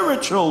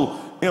spiritual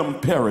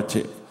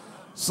imperative.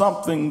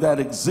 Something that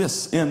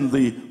exists in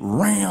the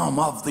realm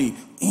of the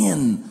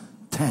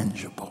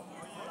intangible.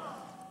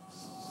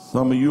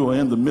 Some of you are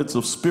in the midst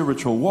of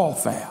spiritual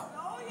warfare.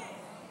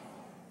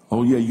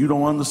 Oh yeah, you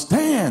don't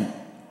understand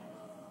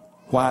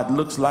why it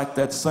looks like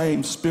that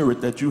same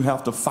spirit that you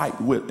have to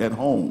fight with at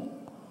home.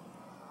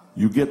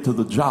 You get to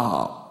the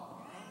job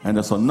and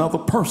it's another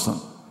person,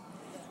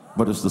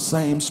 but it's the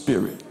same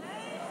spirit.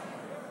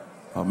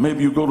 Or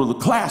maybe you go to the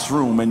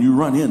classroom and you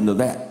run into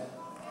that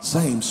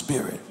same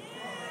spirit.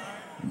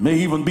 It may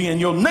even be in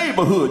your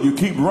neighborhood, you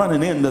keep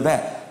running into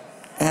that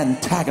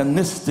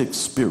antagonistic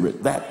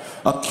spirit, that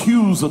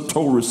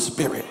accusatory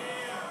spirit.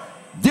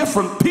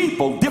 Different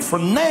people,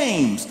 different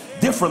names,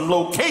 different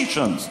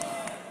locations,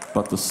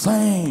 but the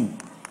same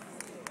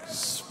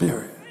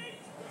spirit.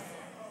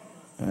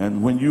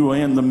 And when you are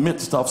in the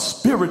midst of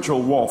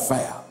spiritual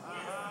warfare,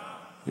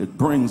 it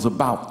brings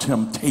about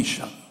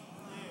temptation.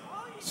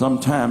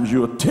 Sometimes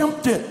you're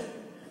tempted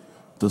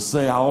to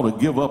say, I ought to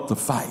give up the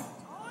fight.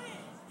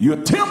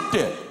 You're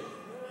tempted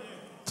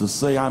to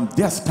say, I'm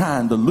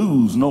destined to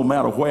lose no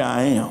matter where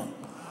I am.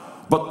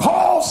 But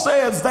Paul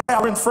says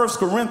there in 1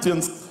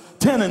 Corinthians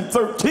 10 and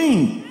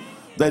 13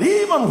 that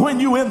even when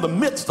you're in the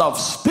midst of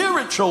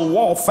spiritual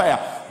warfare,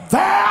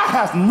 there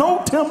has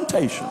no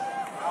temptation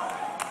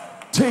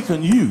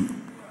taken you,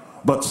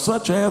 but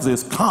such as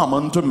is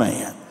common to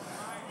man.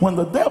 When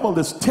the devil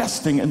is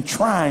testing and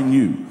trying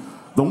you,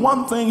 The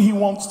one thing he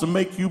wants to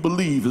make you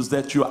believe is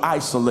that you're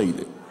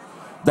isolated,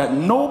 that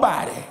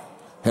nobody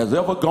has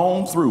ever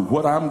gone through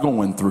what I'm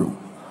going through.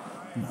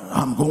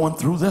 I'm going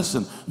through this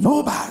and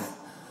nobody.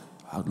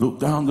 I look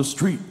down the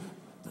street,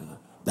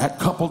 that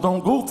couple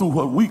don't go through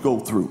what we go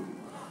through.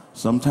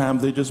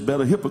 Sometimes they're just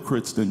better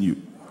hypocrites than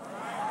you.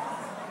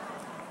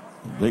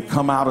 They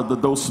come out of the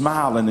door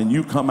smiling and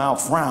you come out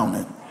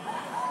frowning.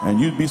 And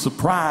you'd be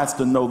surprised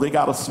to know they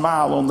got a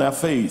smile on their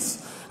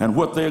face and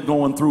what they're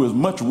going through is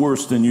much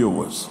worse than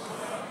yours.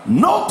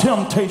 No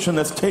temptation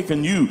has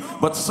taken you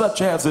but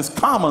such as is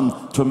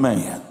common to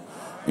man.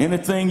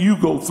 Anything you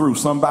go through,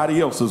 somebody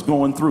else is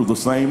going through the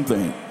same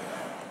thing.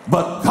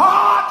 But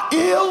God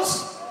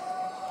is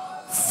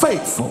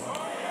faithful.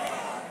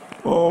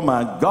 Oh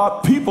my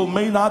God, people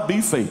may not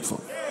be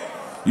faithful.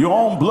 Your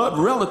own blood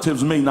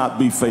relatives may not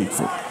be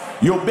faithful.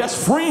 Your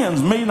best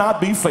friends may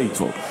not be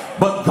faithful.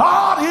 But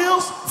God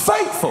is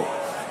faithful.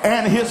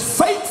 And his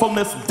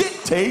faithfulness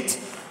dictates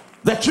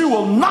that you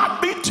will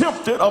not be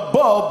tempted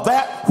above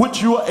that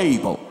which you are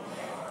able.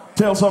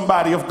 Tell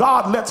somebody, if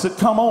God lets it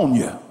come on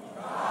you,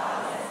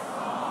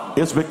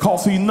 it's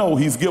because he knows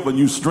he's given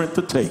you strength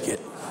to take it.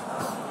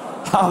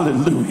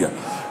 Hallelujah.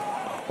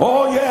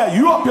 Oh yeah,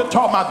 you up here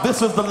talking about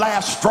this is the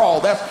last straw.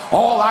 That's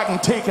all I can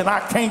take and I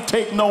can't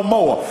take no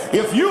more.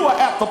 If you were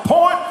at the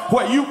point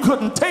where you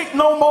couldn't take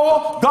no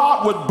more,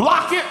 God would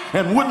block it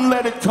and wouldn't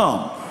let it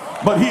come.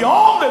 But he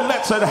only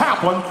lets it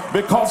happen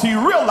because he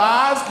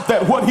realized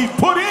that what he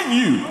put in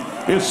you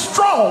is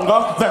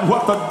stronger than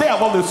what the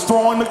devil is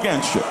throwing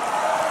against you.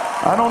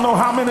 I don't know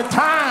how many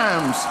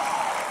times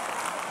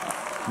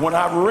when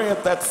I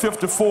read that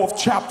 54th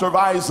chapter of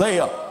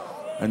Isaiah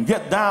and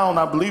get down,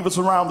 I believe it's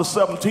around the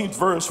 17th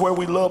verse where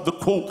we love to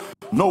quote,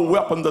 no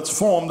weapon that's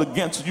formed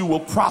against you will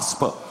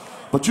prosper.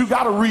 But you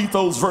got to read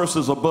those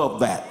verses above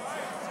that,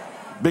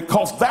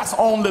 because that's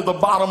only the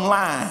bottom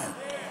line.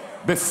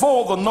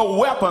 Before the no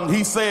weapon,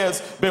 he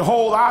says,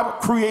 behold, I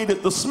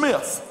created the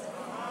smith,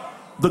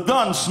 the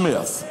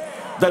gunsmith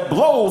that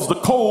blows the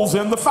coals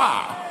in the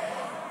fire.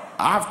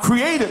 I've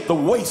created the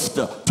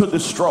waster to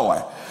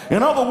destroy.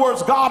 In other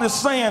words, God is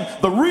saying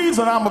the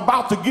reason I'm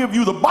about to give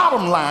you the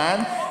bottom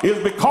line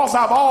is because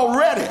I've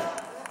already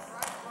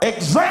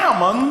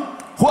examined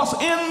what's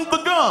in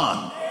the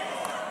gun.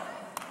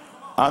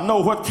 I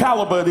know what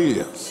caliber it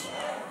is.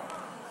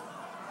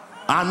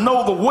 I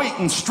know the weight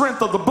and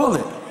strength of the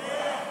bullet.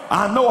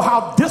 I know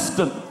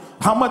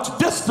how much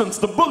distance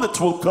the bullets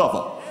will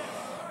cover.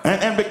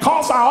 And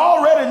because I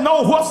already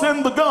know what's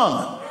in the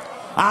gun,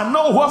 I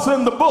know what's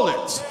in the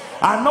bullets,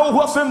 I know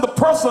what's in the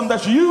person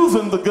that's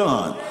using the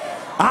gun,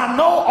 I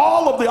know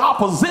all of the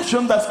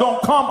opposition that's going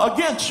to come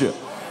against you.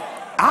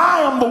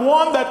 I am the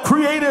one that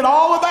created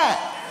all of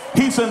that.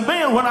 He said,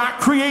 then when I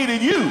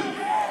created you,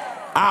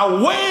 I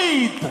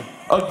weighed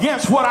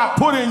against what I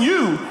put in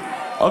you,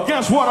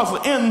 against what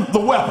is in the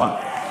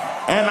weapon.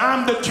 And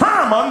I'm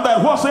determined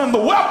that what's in the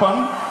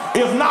weapon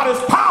is not as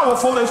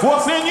powerful as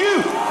what's in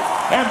you.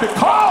 And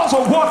because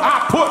of what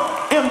I put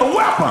in the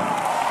weapon,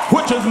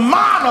 which is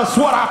minus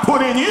what I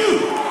put in you,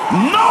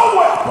 no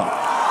weapon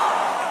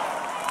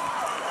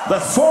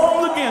that's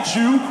formed against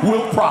you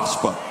will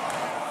prosper.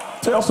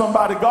 Tell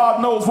somebody,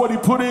 God knows what he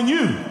put in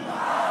you.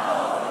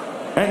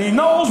 And he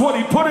knows what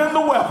he put in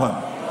the weapon.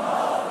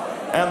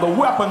 And the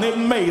weapon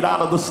isn't made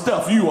out of the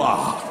stuff you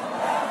are.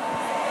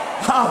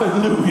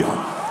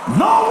 Hallelujah.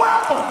 No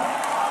weapon.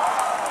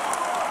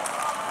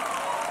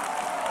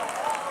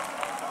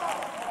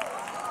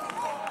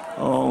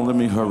 Oh, let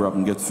me hurry up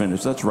and get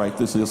finished. That's right,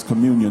 this is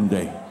Communion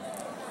Day.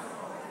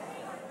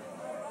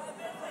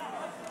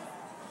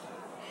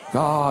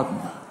 God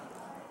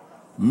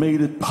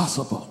made it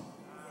possible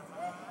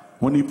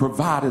when he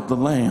provided the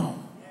lamb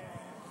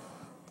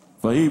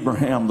for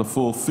Abraham to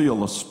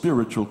fulfill a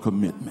spiritual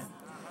commitment.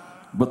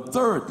 But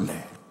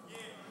thirdly,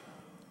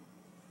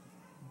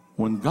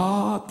 when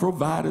God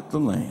provided the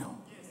lamb,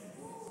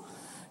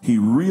 he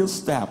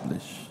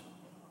reestablished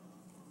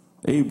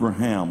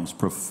Abraham's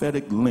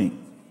prophetic link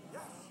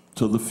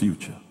to the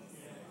future.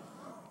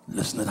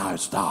 Listen to how it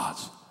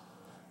starts.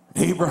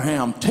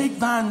 Abraham, take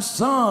thine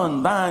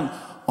son, thine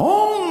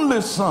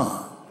only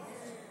son.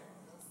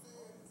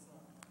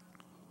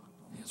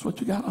 Here's what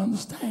you got to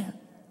understand.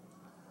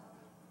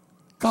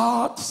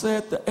 God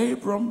said to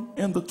Abram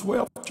in the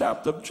 12th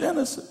chapter of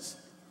Genesis,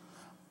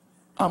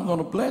 I'm going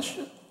to bless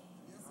you.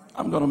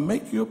 I'm going to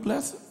make you a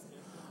blessing.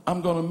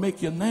 I'm going to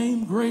make your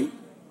name great.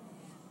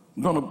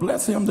 I'm going to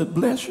bless him that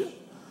bless you.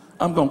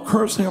 I'm going to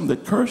curse him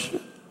that curse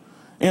you.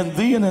 In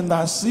thee and in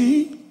thy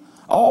seed,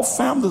 all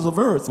families of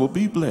earth will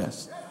be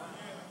blessed.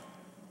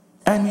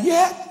 And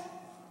yet,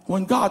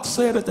 when God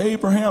said it to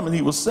Abraham and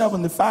he was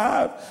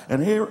 75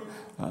 and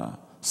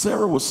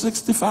Sarah was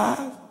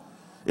 65,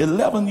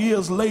 11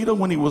 years later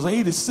when he was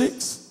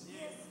 86,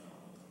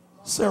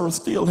 Sarah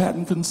still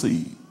hadn't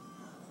conceived.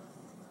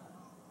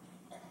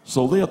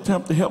 So they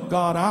attempt to help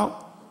God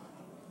out.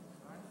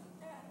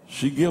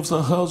 She gives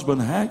her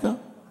husband Hagar,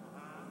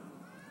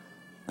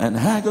 and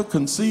Hagar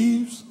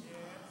conceives,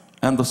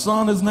 and the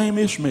son is named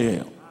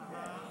Ishmael.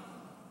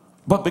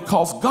 But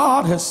because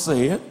God has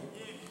said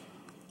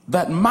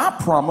that my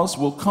promise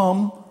will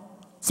come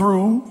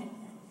through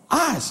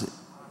Isaac,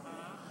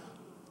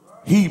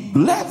 he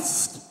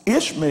blessed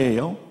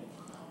Ishmael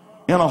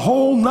in a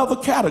whole nother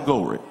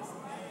category.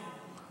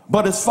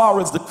 But as far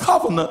as the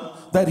covenant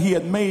that he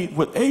had made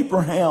with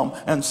Abraham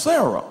and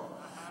Sarah,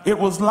 it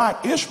was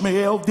like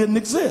Ishmael didn't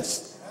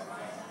exist.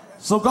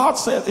 So God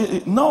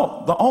said,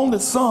 no, the only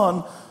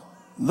son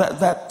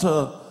that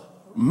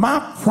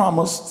my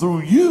promise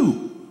through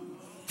you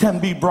can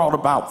be brought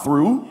about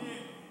through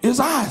is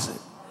Isaac.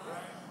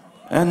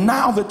 And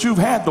now that you've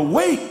had to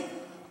wait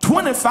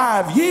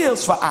 25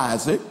 years for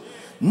Isaac,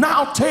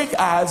 now take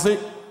Isaac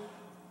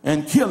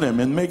and kill him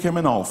and make him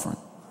an offering.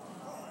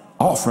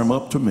 Offer him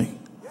up to me.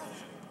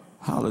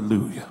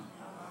 Hallelujah.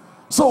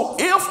 So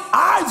if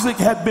Isaac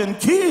had been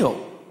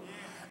killed,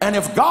 and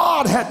if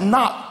God had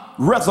not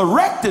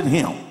resurrected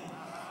him,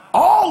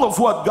 all of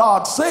what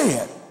God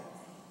said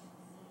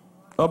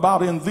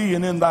about in thee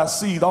and in thy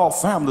seed all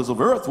families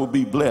of earth will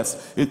be blessed,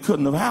 it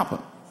couldn't have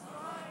happened.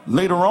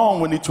 Later on,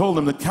 when he told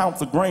him to count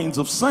the grains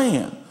of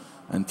sand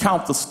and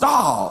count the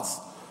stars,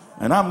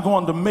 and I'm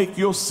going to make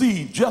your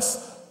seed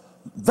just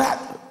that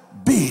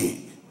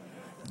big,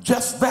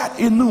 just that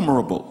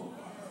innumerable.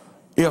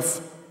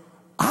 If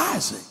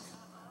Isaac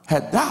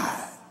had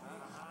died,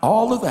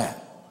 all of that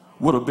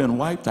would have been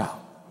wiped out.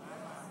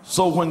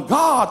 So when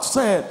God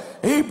said,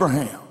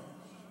 Abraham,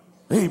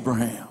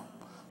 Abraham,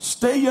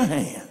 stay your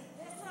hand,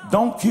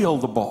 don't kill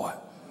the boy,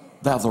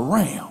 there's a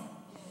ram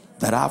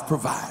that I've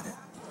provided.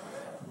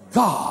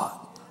 God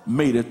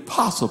made it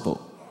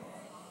possible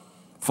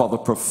for the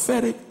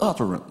prophetic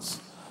utterance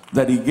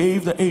that he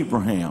gave to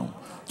Abraham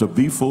to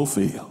be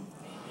fulfilled.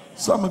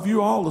 Some of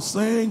you all are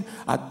saying,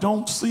 I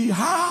don't see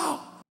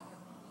how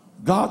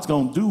God's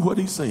going to do what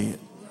he said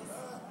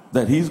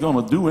that he's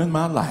going to do in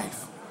my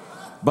life.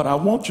 But I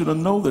want you to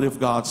know that if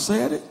God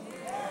said it,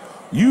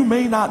 you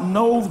may not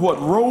know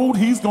what road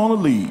he's going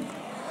to lead,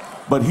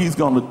 but he's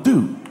going to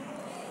do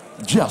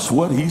just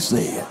what he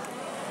said.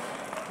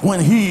 When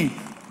he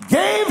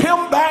gave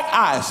him back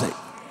Isaac,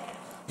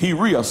 he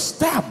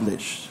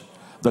reestablished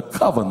the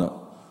covenant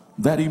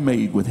that he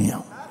made with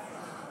him.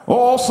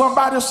 Oh,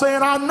 somebody's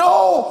saying, I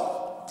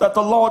know that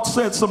the Lord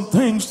said some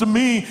things to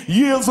me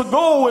years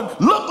ago and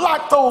look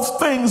like those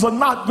things are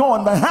not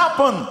going to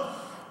happen.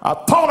 I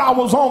thought I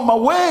was on my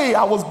way.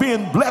 I was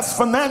being blessed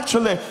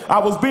financially. I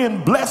was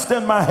being blessed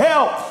in my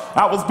health.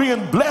 I was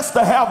being blessed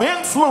to have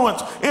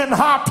influence in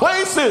high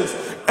places.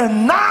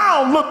 And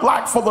now look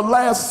like for the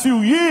last few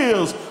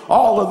years,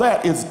 all of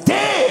that is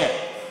dead.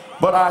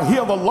 But I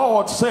hear the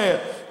Lord said,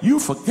 you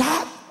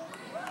forgot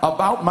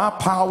about my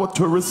power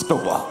to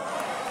restore.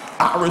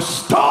 I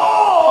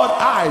restored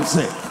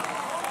Isaac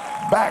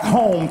back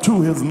home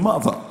to his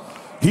mother.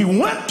 He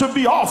went to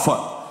be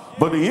offered,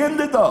 but he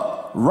ended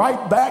up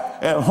right back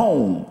at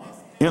home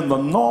in the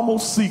normal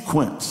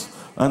sequence.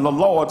 And the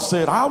Lord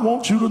said, I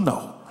want you to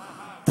know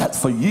that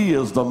for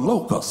years the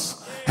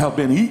locusts have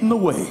been eaten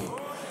away,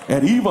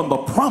 and even the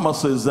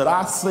promises that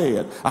I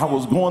said I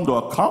was going to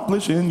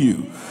accomplish in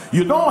you.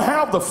 You don't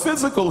have the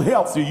physical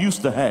health you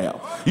used to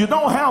have. You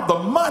don't have the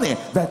money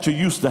that you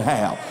used to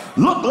have.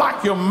 Look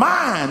like your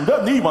mind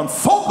doesn't even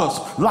focus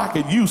like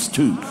it used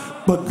to.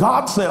 But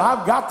God said,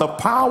 I've got the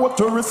power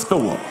to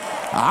restore.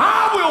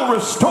 I will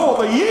restore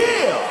the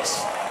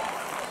years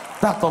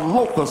that the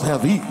locusts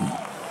have eaten.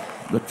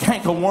 The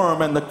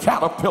cankerworm and the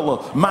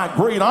caterpillar, my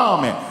great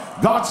army.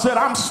 God said,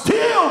 I'm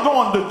still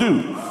going to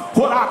do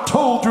what I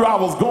told you I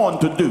was going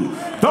to do.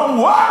 Don't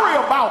worry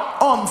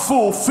about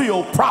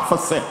unfulfilled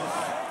prophecy.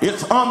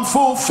 It's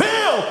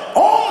unfulfilled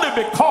only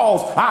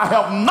because I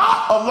have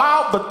not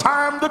allowed the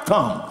time to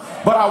come.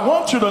 But I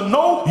want you to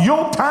know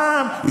your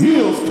time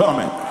is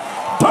coming.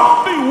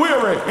 Don't be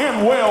weary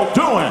in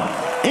well-doing.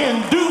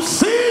 In due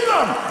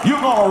season,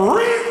 you're going to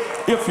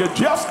reap if you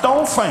just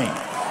don't faint.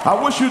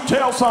 I wish you'd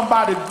tell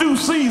somebody due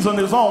season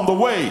is on the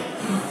way.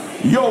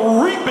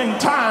 Your reaping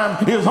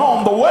time is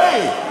on the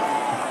way.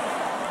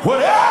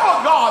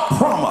 Whatever God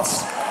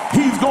promised,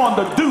 he's going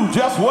to do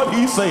just what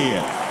he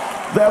said.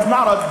 There's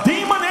not a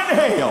demon in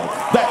hell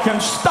that can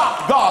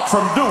stop God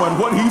from doing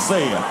what he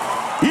said.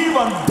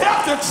 Even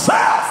death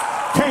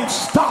itself can't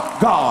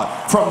stop God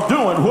from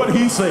doing what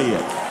he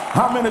said.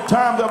 How many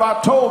times have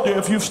I told you,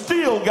 if you've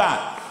still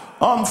got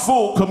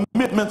unfulfilled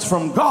commitments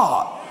from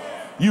God,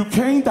 you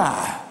can't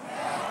die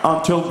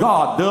until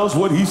God does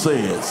what he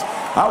says.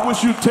 I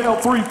wish you'd tell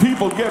 3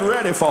 people, get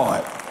ready for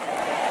it.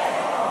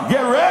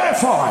 Get ready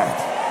for it.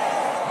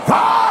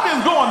 God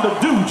is going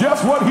to do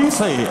just what he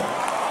said.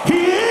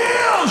 He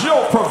is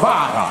your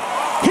provider.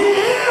 He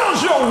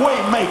is your way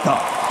maker.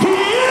 He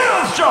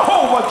is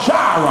Jehovah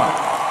Jireh.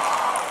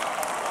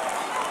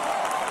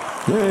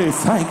 Hey,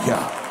 thank you.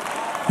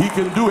 He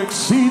can do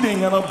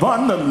exceeding and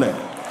abundantly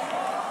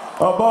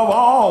above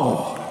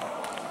all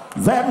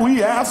that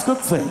we ask or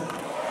think.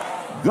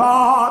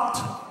 God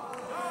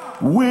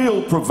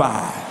will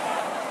provide.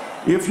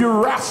 If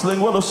you're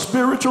wrestling with a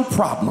spiritual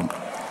problem,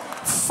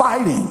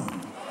 fighting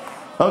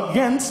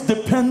against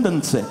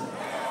dependency,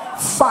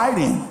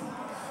 fighting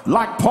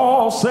Like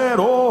Paul said,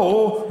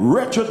 oh,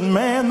 wretched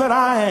man that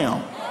I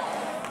am,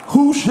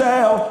 who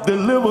shall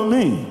deliver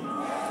me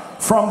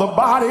from the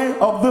body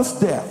of this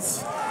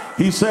death?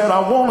 He said,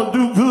 I want to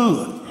do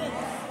good,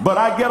 but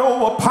I get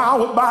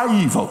overpowered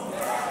by evil.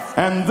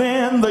 And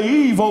then the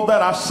evil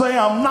that I say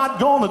I'm not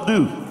going to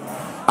do,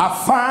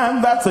 I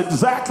find that's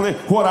exactly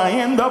what I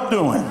end up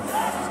doing.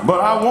 But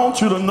I want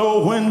you to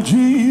know, when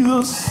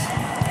Jesus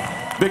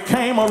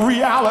became a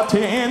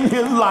reality in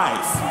his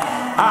life,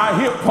 I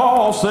hear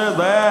Paul say,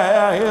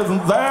 there is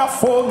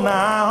therefore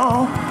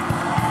now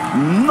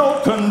no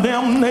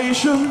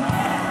condemnation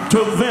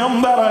to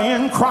them that are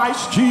in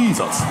Christ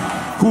Jesus,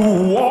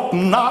 who walk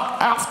not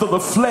after the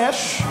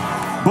flesh,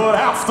 but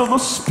after the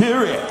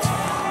Spirit,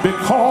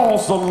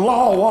 because the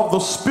law of the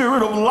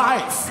Spirit of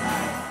life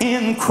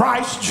in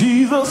Christ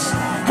Jesus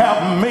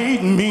have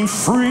made me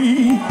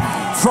free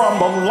from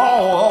the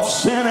law of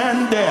sin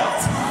and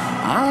death.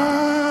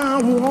 I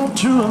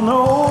want you to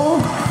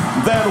know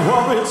that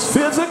whether it's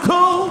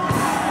physical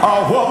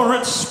or whether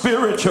it's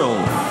spiritual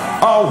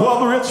or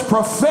whether it's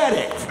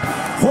prophetic,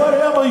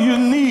 whatever you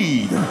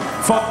need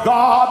for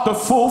God to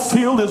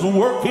fulfill his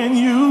work in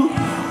you,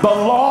 the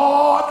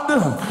Lord,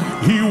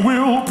 he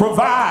will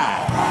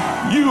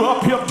provide. You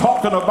up here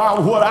talking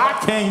about what I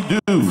can't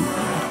do.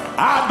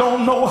 I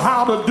don't know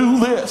how to do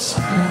this.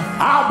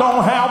 I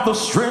don't have the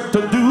strength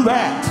to do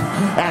that.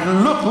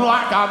 And look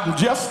like I'm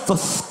just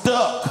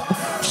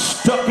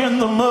stuck in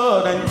the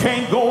mud and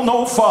can't go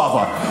no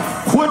further.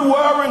 Quit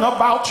worrying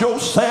about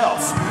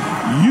yourself.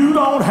 You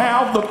don't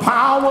have the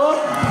power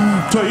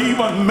to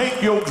even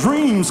make your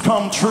dreams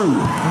come true.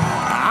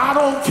 I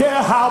don't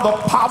care how the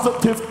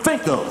positive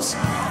thinkers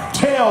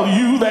tell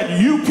you that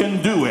you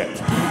can do it.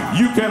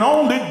 You can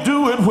only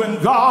do it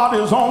when God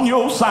is on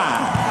your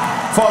side.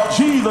 For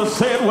Jesus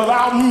said,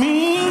 without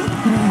me,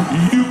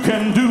 you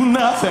can do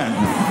nothing.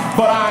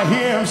 But I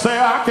hear him say,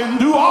 I can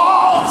do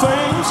all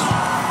things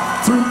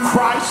through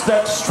Christ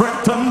that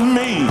strengthens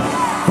me.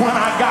 When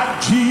I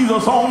got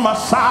Jesus on my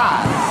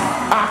side,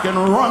 I can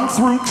run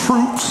through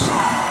troops.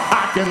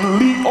 I can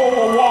leap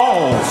over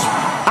walls.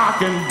 I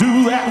can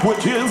do that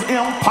which is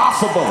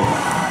impossible,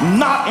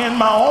 not in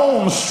my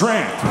own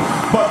strength,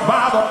 but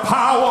by the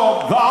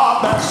power of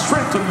God that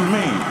strengthens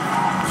me.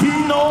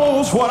 He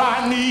knows what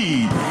I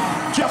need,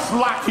 just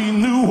like he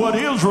knew what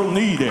Israel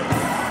needed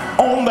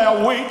on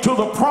their way to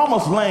the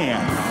promised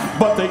land.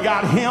 But they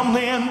got hemmed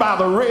in by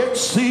the Red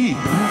Sea.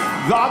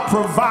 God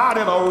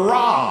provided a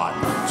rod.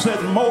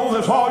 Said,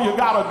 Moses, all you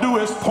got to do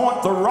is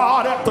point the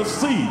rod at the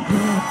sea,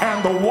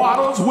 and the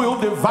waters will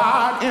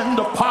divide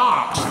into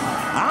parts.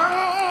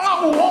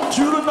 I want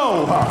you to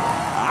know,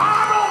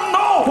 I don't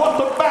know what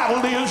the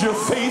battle is you're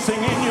facing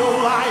in your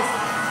life,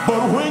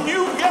 but when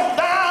you get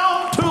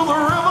down to the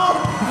river,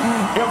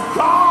 if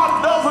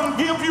God doesn't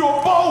give you a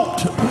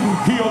boat,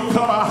 he'll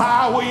cut a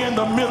highway in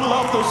the middle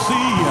of the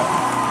sea.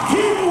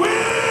 He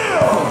will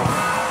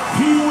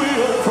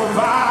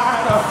provide.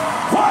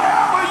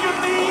 Whatever you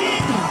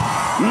need,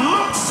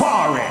 look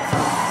for it.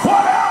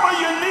 Whatever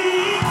you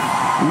need,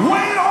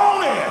 wait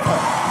on it.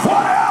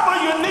 Whatever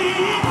you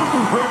need,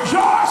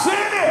 rejoice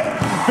in it,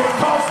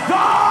 because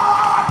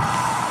God,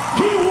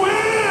 he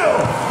will.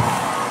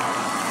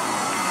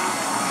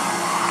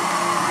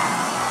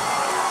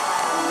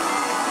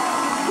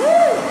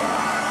 Woo.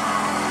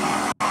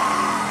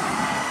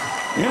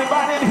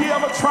 Anybody in here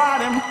ever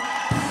tried him?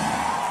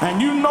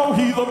 And you know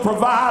he's a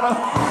provider.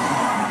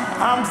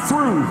 I'm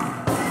through.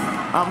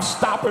 I'm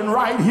stopping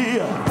right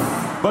here.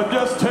 But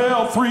just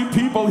tell 3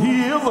 people,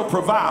 he is a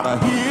provider.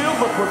 He is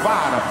a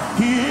provider.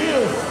 He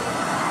is.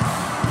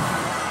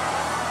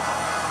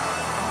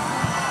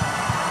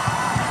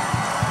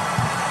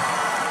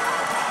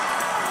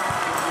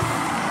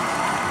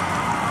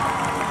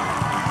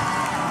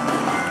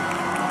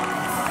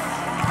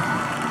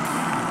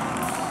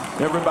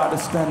 Everybody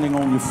standing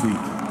on your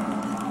feet.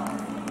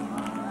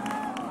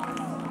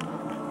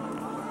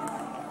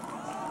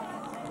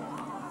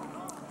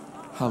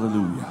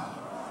 Hallelujah.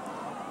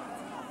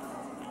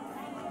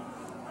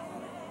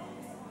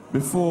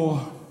 Before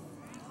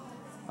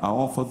I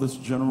offer this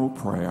general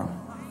prayer,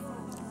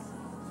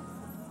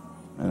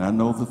 and I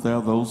know that there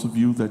are those of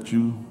you that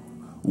you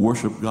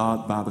worship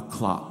God by the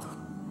clock.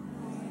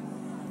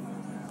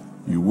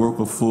 You work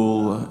a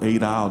full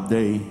 8-hour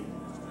day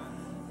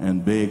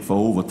and beg for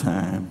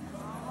overtime,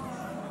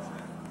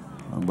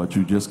 but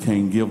you just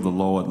can't give the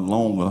Lord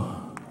longer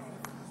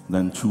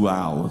than 2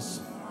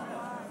 hours.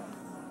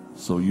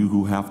 So you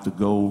who have to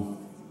go,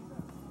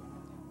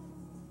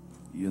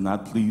 you're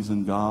not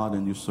pleasing God,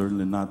 and you're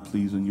certainly not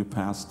pleasing your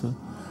pastor.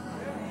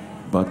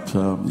 But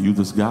you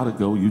just got to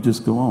go. You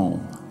just go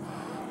on.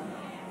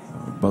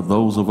 But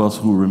those of us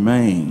who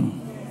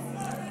remain,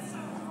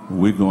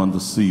 we're going to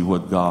see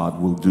what God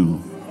will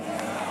do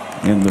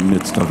in the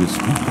midst of his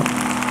people.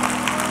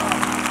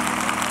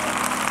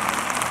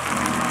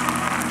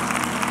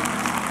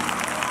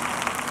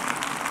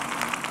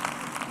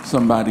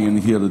 Somebody in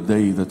here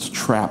today that's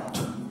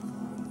trapped.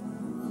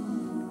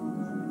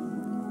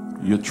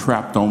 You're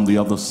trapped on the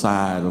other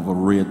side of a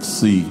Red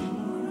Sea.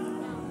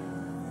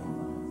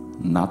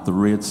 Not the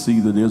Red Sea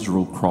that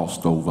Israel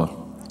crossed over,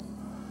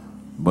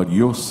 but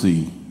your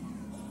sea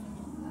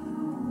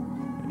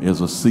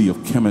is a sea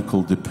of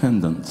chemical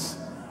dependence.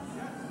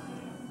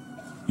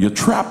 You're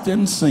trapped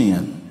in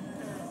sin,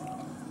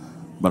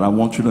 but I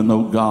want you to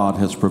know God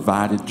has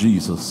provided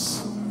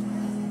Jesus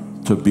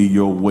to be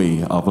your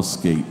way of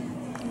escape.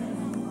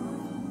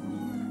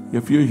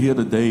 If you're here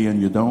today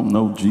and you don't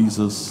know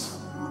Jesus,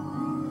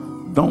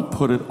 don't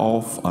put it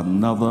off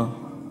another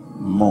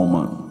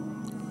moment,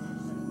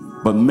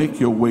 but make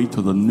your way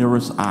to the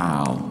nearest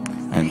aisle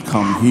and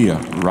come here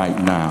right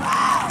now.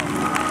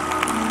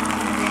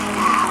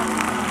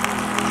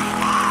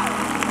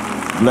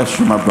 Bless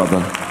you, my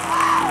brother.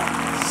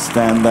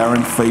 Stand there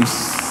and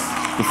face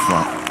the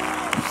front.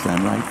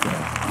 Stand right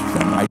there.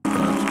 Stand right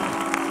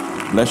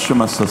there. Bless you,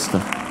 my sister.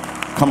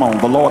 Come on,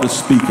 the Lord is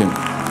speaking.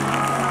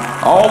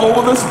 All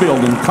over this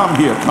building. Come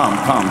here. Come.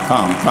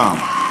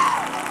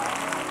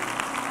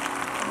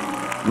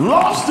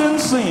 Lost in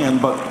sin,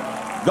 but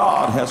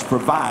God has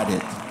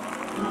provided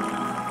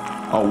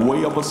a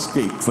way of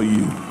escape for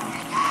you.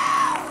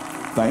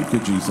 Thank you,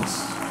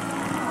 Jesus.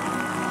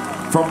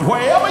 From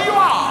wherever you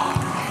are,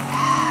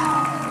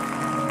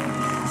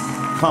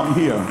 come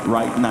here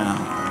right now.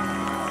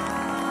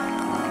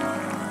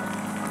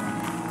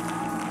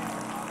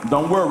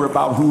 Don't worry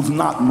about who's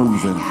not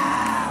moving.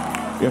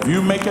 If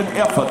you make an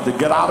effort to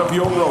get out of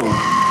your road,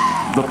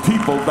 the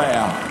people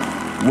there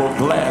will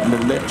gladly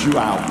let you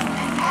out.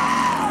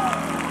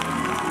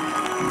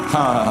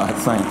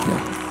 Thank you.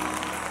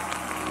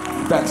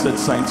 That's it,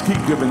 saints.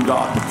 Keep giving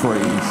God the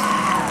praise.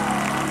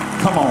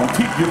 Come on,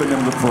 keep giving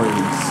him the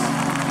praise.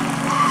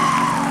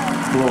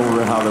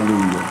 Glory,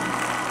 hallelujah.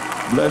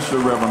 Bless you,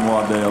 Reverend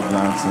Wardell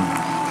Johnson.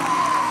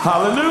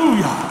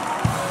 Hallelujah.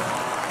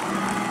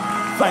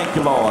 Thank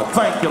you, Lord.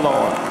 Thank you,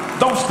 Lord.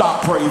 Don't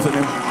stop praising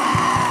him.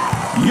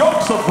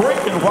 Yokes are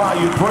breaking while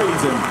you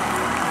praise him.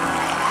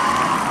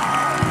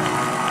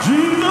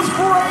 Jesus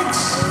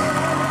breaks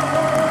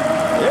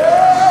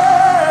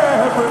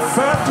every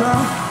fetter.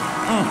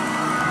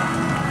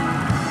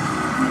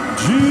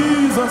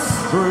 Jesus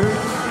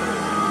breaks.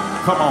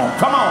 Come on,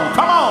 come on,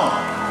 come on.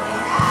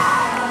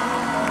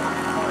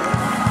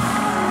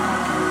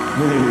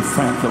 Hey,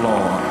 thank you,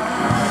 Lord.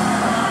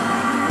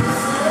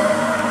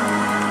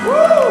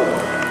 Woo!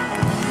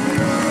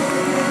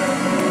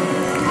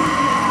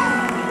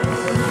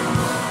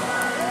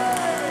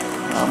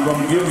 I'm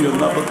going to give you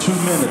another 2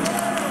 minutes.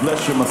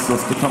 Bless you, my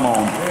sister. Come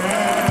on.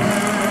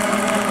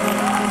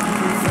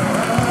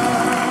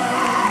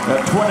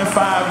 At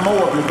 25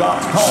 more of you,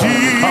 God's calling you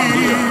to come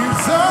here.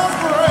 Jesus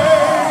breaks.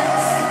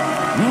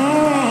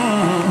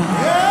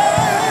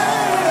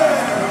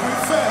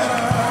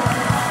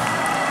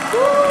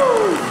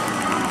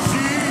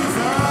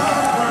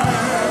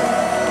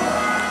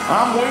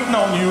 I'm waiting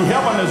on you.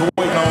 Heaven is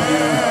waiting on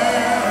you.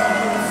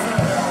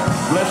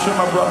 Bless you,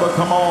 my brother.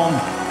 Come on.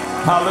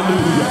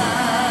 Hallelujah.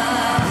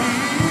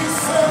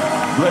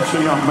 Bless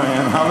you, young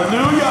man.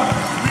 Hallelujah.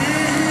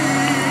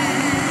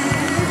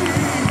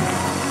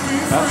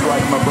 That's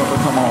right, my brother.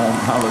 Come on.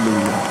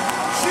 Hallelujah.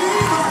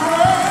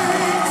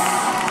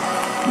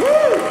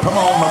 Woo. Come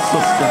on, my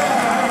sister.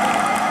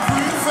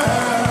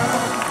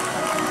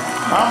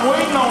 I'm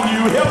waiting on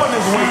you. Heaven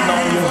is waiting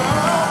on you.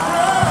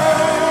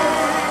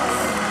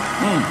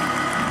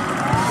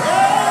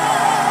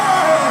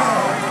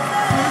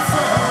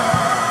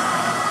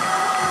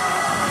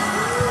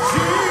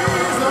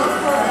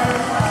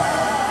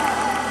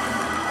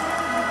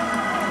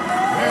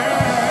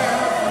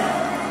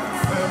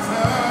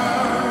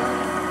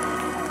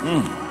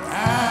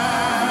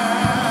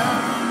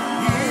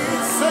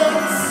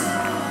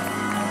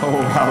 Oh,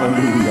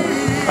 hallelujah.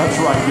 That's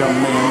right,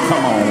 young man.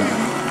 Come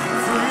on.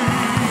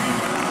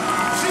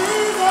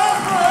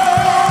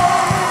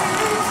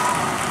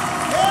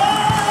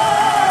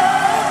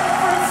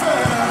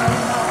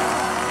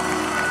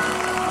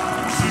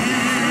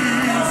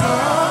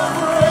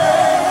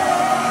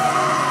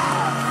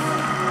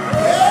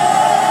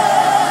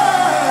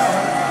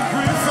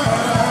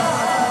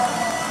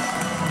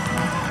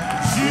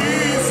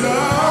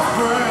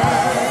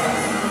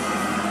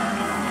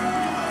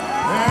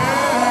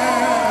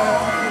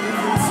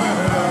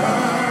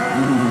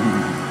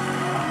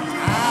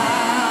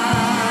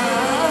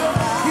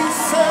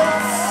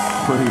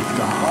 Praise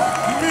God.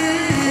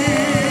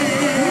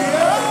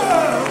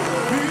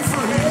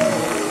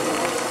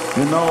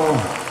 You know,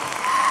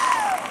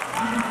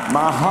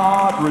 my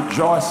heart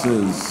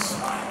rejoices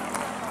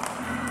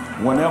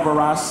whenever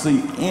I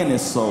see any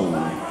soul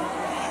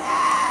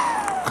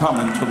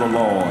coming to the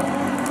Lord.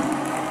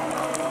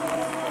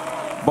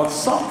 But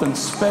something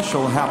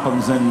special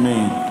happens in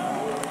me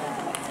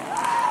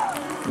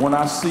when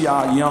I see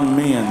our young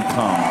men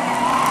come.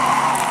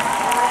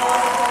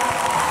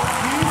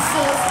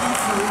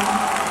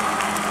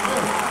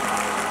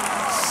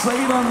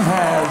 Satan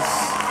has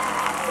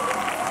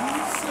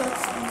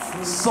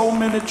so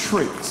many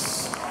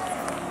tricks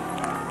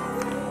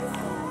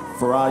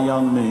for our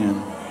young men.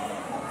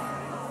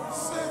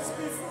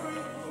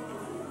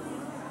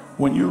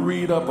 When you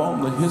read up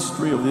on the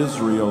history of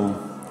Israel,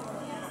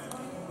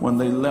 when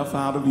they left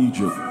out of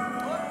Egypt,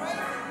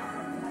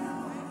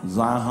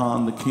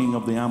 Sihon, the king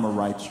of the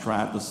Amorites,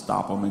 tried to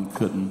stop them and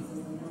couldn't.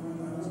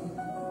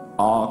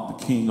 Og,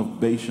 the king of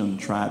Bashan,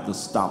 tried to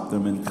stop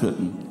them and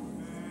couldn't.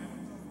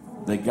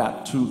 They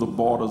got to the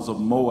borders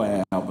of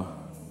Moab,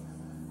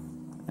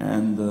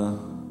 and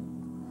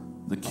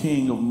the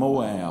king of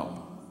Moab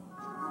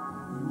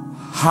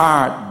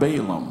hired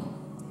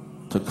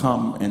Balaam to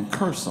come and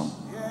curse him.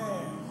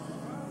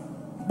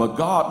 But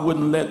God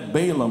wouldn't let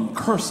Balaam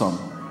curse him.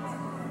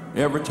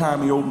 Every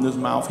time he opened his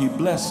mouth, he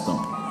blessed him.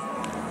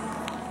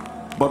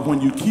 But when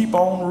you keep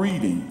on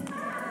reading,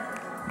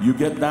 you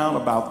get down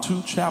about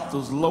 2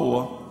 chapters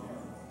lower,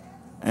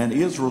 and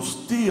Israel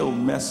still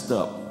messed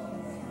up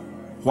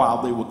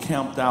while they were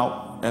camped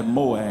out at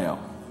Moab.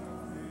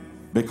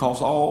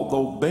 Because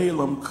although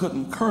Balaam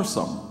couldn't curse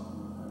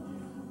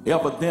them,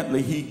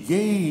 evidently he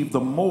gave the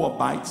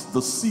Moabites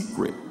the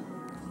secret.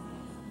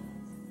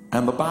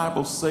 And the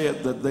Bible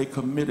said that they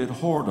committed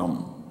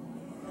whoredom.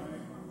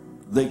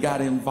 They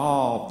got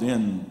involved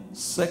in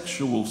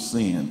sexual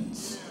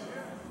sins.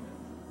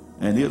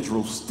 And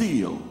Israel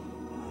still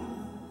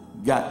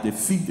got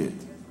defeated.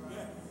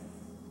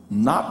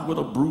 Not with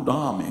a brute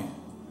army,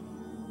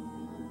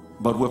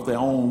 but with their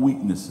own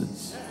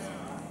weaknesses.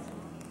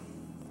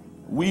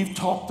 We've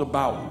talked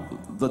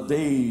about the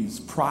days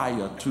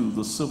prior to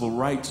the civil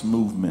rights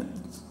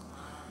movement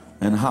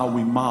and how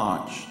we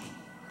marched,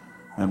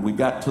 and we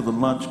got to the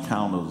lunch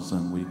counters,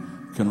 and we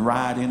can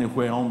ride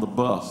anywhere on the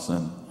bus,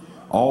 and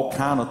all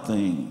kind of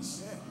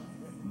things,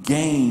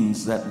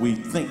 gains that we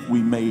think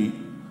we made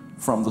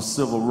from the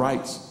civil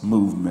rights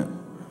movement.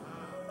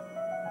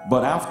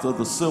 But after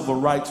the civil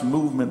rights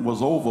movement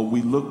was over,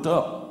 we looked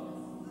up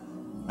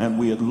and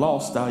we had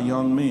lost our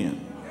young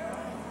men.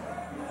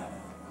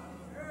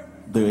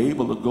 They're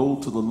able to go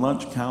to the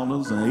lunch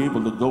counters and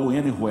able to go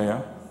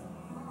anywhere.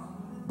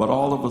 But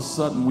all of a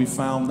sudden we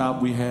found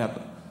out we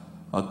had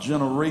a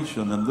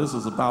generation, and this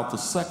is about the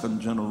 2nd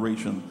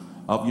generation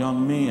of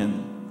young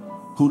men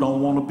who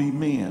don't want to be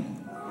men.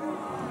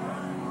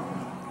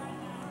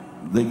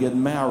 They get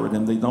married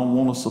and they don't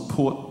want to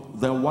support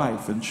their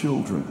wife and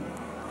children.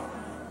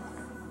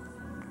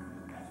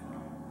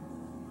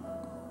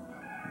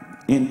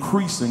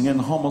 Increasing in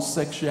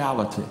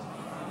homosexuality.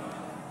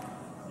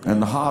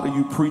 And the harder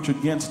you preach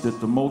against it,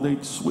 the more they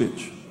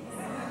switch,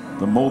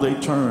 the more they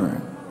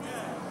turn.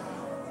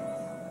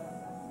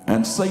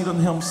 And Satan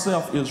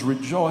himself is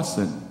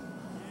rejoicing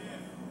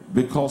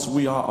because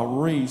we are a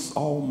race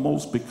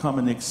almost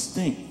becoming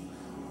extinct,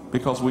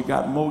 because we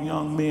got more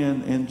young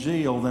men in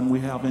jail than we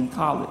have in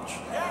college.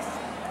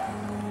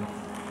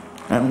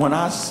 And when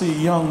I see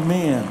young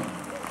men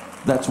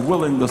that's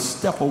willing to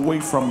step away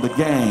from the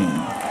game,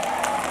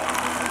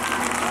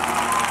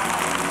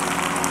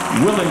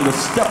 willing to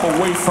step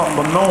away from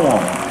the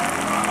norm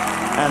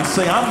and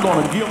say, I'm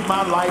going to give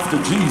my life to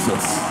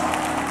Jesus.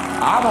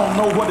 I don't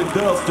know what it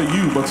does to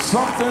you, but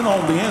something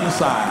on the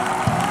inside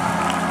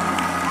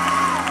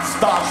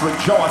starts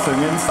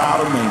rejoicing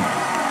inside of me.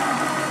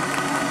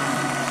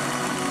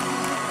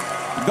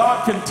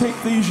 God can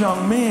take these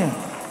young men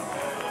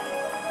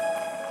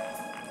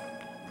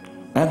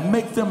and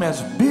make them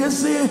as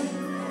busy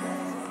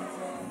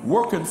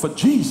working for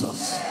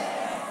Jesus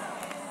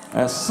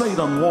as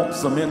Satan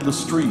wants them in the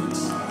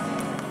streets,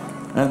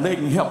 and they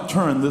can help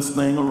turn this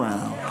thing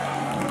around.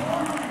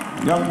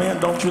 Young man,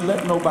 don't you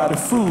let nobody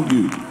fool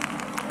you.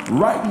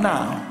 Right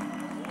now,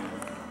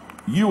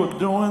 you are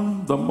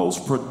doing the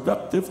most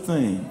productive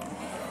thing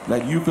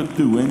that you could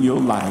do in your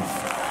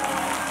life.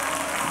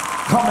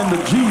 Coming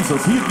to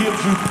Jesus, he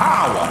gives you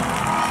power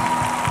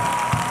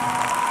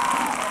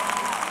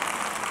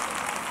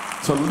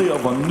to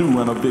live a new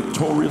and a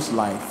victorious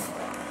life.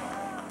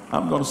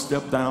 I'm going to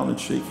step down and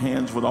shake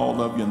hands with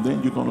all of you, and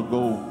then you're going to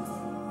go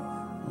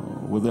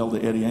with Elder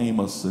Eddie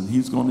Amos, and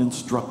he's going to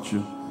instruct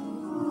you.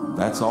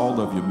 That's all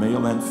of you,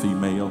 male and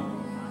female.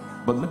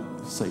 But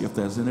let's say if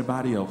there's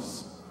anybody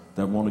else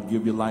that want to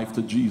give your life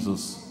to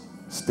Jesus,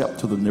 step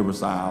to the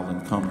nearest aisle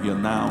and come here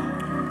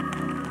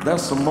now.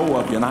 There's some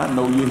more of you, and I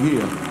know you're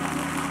here.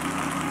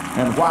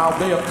 And while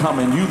they're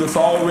coming, you that's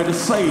already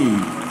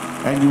saved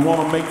and you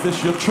want to make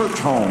this your church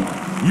home,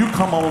 you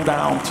come on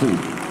down too.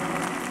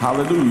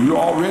 Hallelujah. You're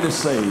already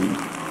saved,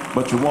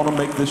 but you want to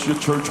make this your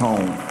church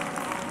home.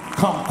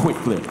 Come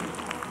quickly.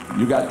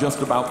 You got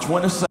just about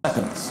 20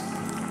 seconds.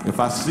 If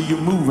I see you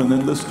moving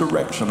in this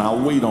direction,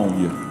 I'll wait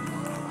on you.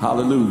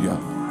 Hallelujah.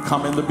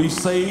 Coming to be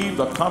saved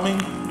or coming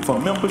for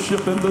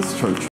membership in this church.